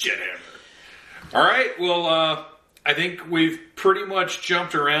 yeah. Jet Hammer. All right, well, I think we've pretty much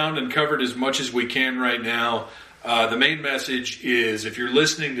jumped around and covered as much as we can right now. The main message is, if you're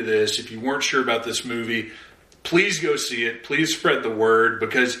listening to this, if you weren't sure about this movie... Please go see it. Please spread the word,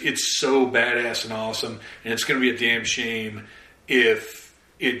 because it's so badass and awesome. And it's going to be a damn shame if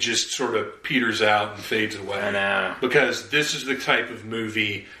it just sort of peters out and fades away. I know. Because this is the type of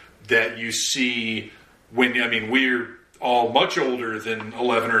movie that you see when, we're all much older than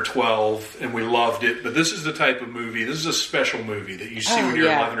 11 or 12, and we loved it. But this is the type of movie, this is a special movie that you see when you're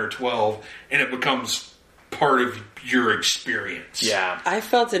 11 or 12, and it becomes part of your experience. Yeah. I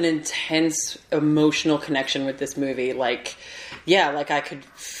felt an intense emotional connection with this movie. Like I could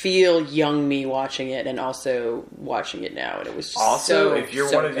feel young me watching it and also watching it now. And it was just also, if you're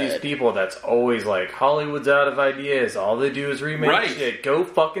one of these good. people that's always like, Hollywood's out of ideas, all they do is remake shit, go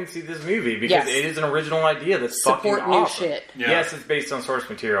fucking see this movie, because it is an original idea that's Support fucking new awesome. shit. Yeah. Yes, it's based on source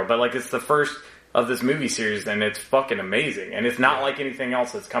material, but like, it's the first of this movie series, and it's fucking amazing. And it's not like anything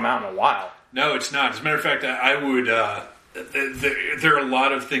else that's come out in a while. No, it's not. As a matter of fact, I would... there are a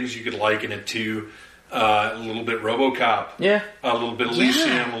lot of things you could liken it to. A little bit RoboCop. Yeah. A little bit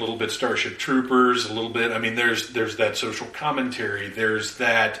Elysium, a little bit Starship Troopers, a little bit... there's that social commentary. There's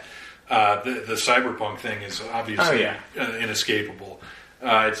that... the cyberpunk thing is obviously inescapable.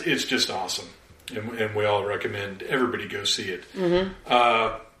 It's just awesome. And we all recommend everybody go see it.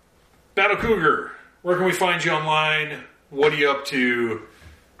 Mm-hmm. Battle Cougar, where can we find you online? What are you up to?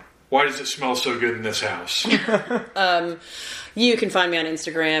 Why does it smell so good in this house? You can find me on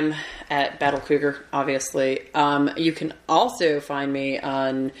Instagram at Battle Cougar, obviously. You can also find me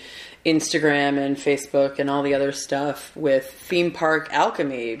on Instagram and Facebook and all the other stuff with Theme Park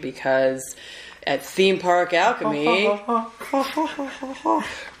Alchemy, because at Theme Park Alchemy,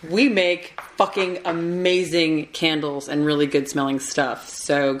 we make fucking amazing candles and really good smelling stuff.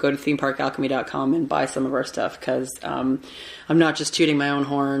 So go to themeparkalchemy.com and buy some of our stuff, because I'm not just tooting my own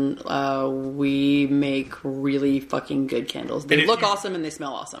horn. We make really fucking good candles. They look awesome and they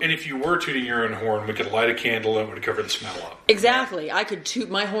smell awesome. And if you were tooting your own horn, we could light a candle and it would cover the smell up. Exactly. I could toot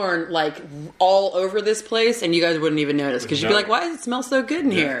my horn like all over this place and you guys wouldn't even notice, because you'd be like, why does it smell so good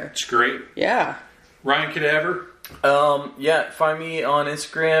in here? It's great. Yeah. Ryan Cadaver? Find me on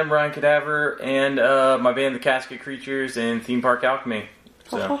Instagram, Ryan Cadaver, and my band, The Casket Creatures, and Theme Park Alchemy.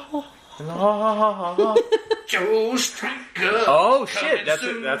 So. Joe Striker. Oh shit, that's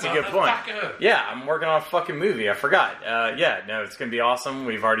a good point. Yeah, I'm working on a fucking movie. I forgot. It's gonna be awesome.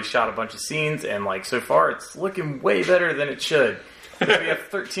 We've already shot a bunch of scenes, and like so far, it's looking way better than it should. We have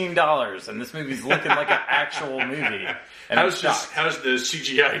 $13, and this movie's looking like an actual movie. And how's the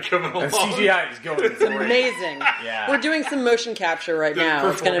CGI coming along? The CGI is going great. It's amazing. Yeah. We're doing some motion capture right now.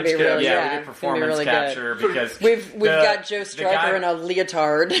 It's going to be really, we did performance capture good. because we've got Joe Striker in a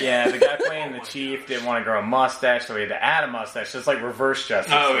leotard. Yeah, the guy playing the chief didn't want to grow a mustache, so we had to add a mustache. It's like reverse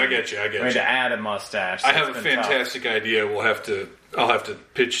justice. Oh, I get you. We had to add a mustache. I have a fantastic idea. I'll have to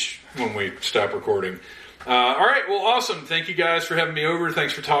pitch when we stop recording. All right, well, awesome. Thank you guys for having me over.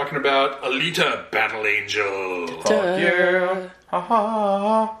 Thanks for talking about Alita Battle Angel. Yeah.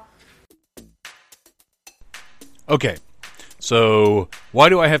 Okay, so why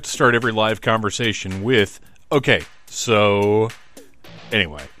do I have to start every live conversation with, okay, so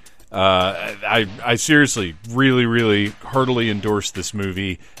anyway, I seriously, really, really heartily endorse this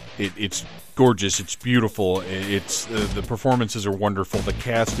movie. It's gorgeous. It's beautiful. It's the performances are wonderful. The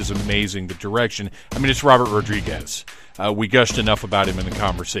cast is amazing. The direction. I mean, it's Robert Rodriguez. We gushed enough about him in the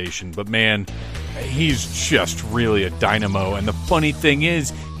conversation, but man, he's just really a dynamo. And the funny thing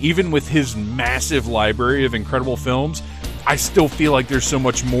is, even with his massive library of incredible films, I still feel like there's so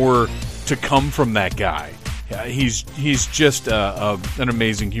much more to come from that guy. He's just an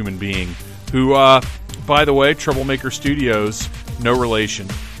amazing human being who, by the way, Troublemaker Studios, no relation.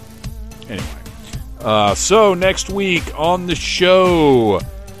 Anyway, so next week on the show,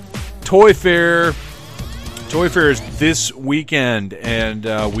 Toy Fair. Toy Fair is this weekend,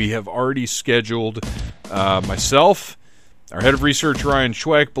 and we have already scheduled myself, our head of research, Ryan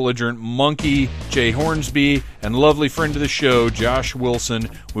Schweck, belligerent monkey, Jay Hornsby, and lovely friend of the show, Josh Wilson.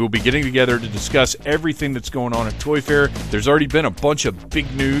 We will be getting together to discuss everything that's going on at Toy Fair. There's already been a bunch of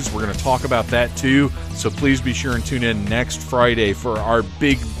big news. We're going to talk about that too. So please be sure and tune in next Friday for our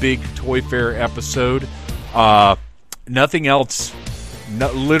big Toy Fair episode. Nothing else,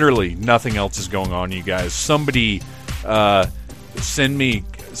 literally nothing else is going on, you guys. Somebody send me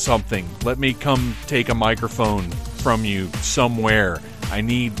something. Let me come take a microphone from you somewhere. I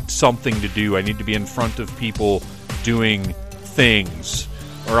need something to do. I need to be in front of people doing things,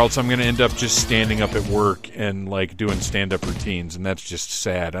 or else I'm going to end up just standing up at work and like doing stand-up routines, and that's just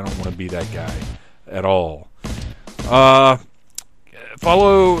sad. I don't want to be that guy at all.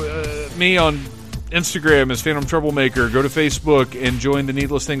 Follow me on Instagram as Phantom Troublemaker. Go to Facebook and join the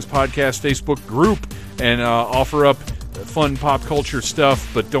Needless Things Podcast Facebook group and offer up fun pop culture stuff,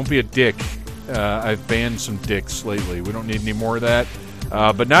 but don't be a dick. I've banned some dicks lately. We don't need any more of that.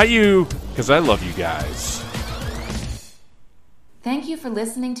 But not you, because I love you guys. Thank you for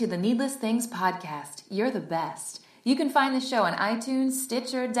listening to the Needless Things Podcast. You're the best. You can find the show on iTunes,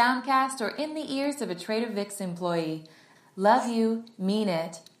 Stitcher, Downcast, or in the ears of a Trader Vic's employee. Love you. Mean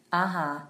it.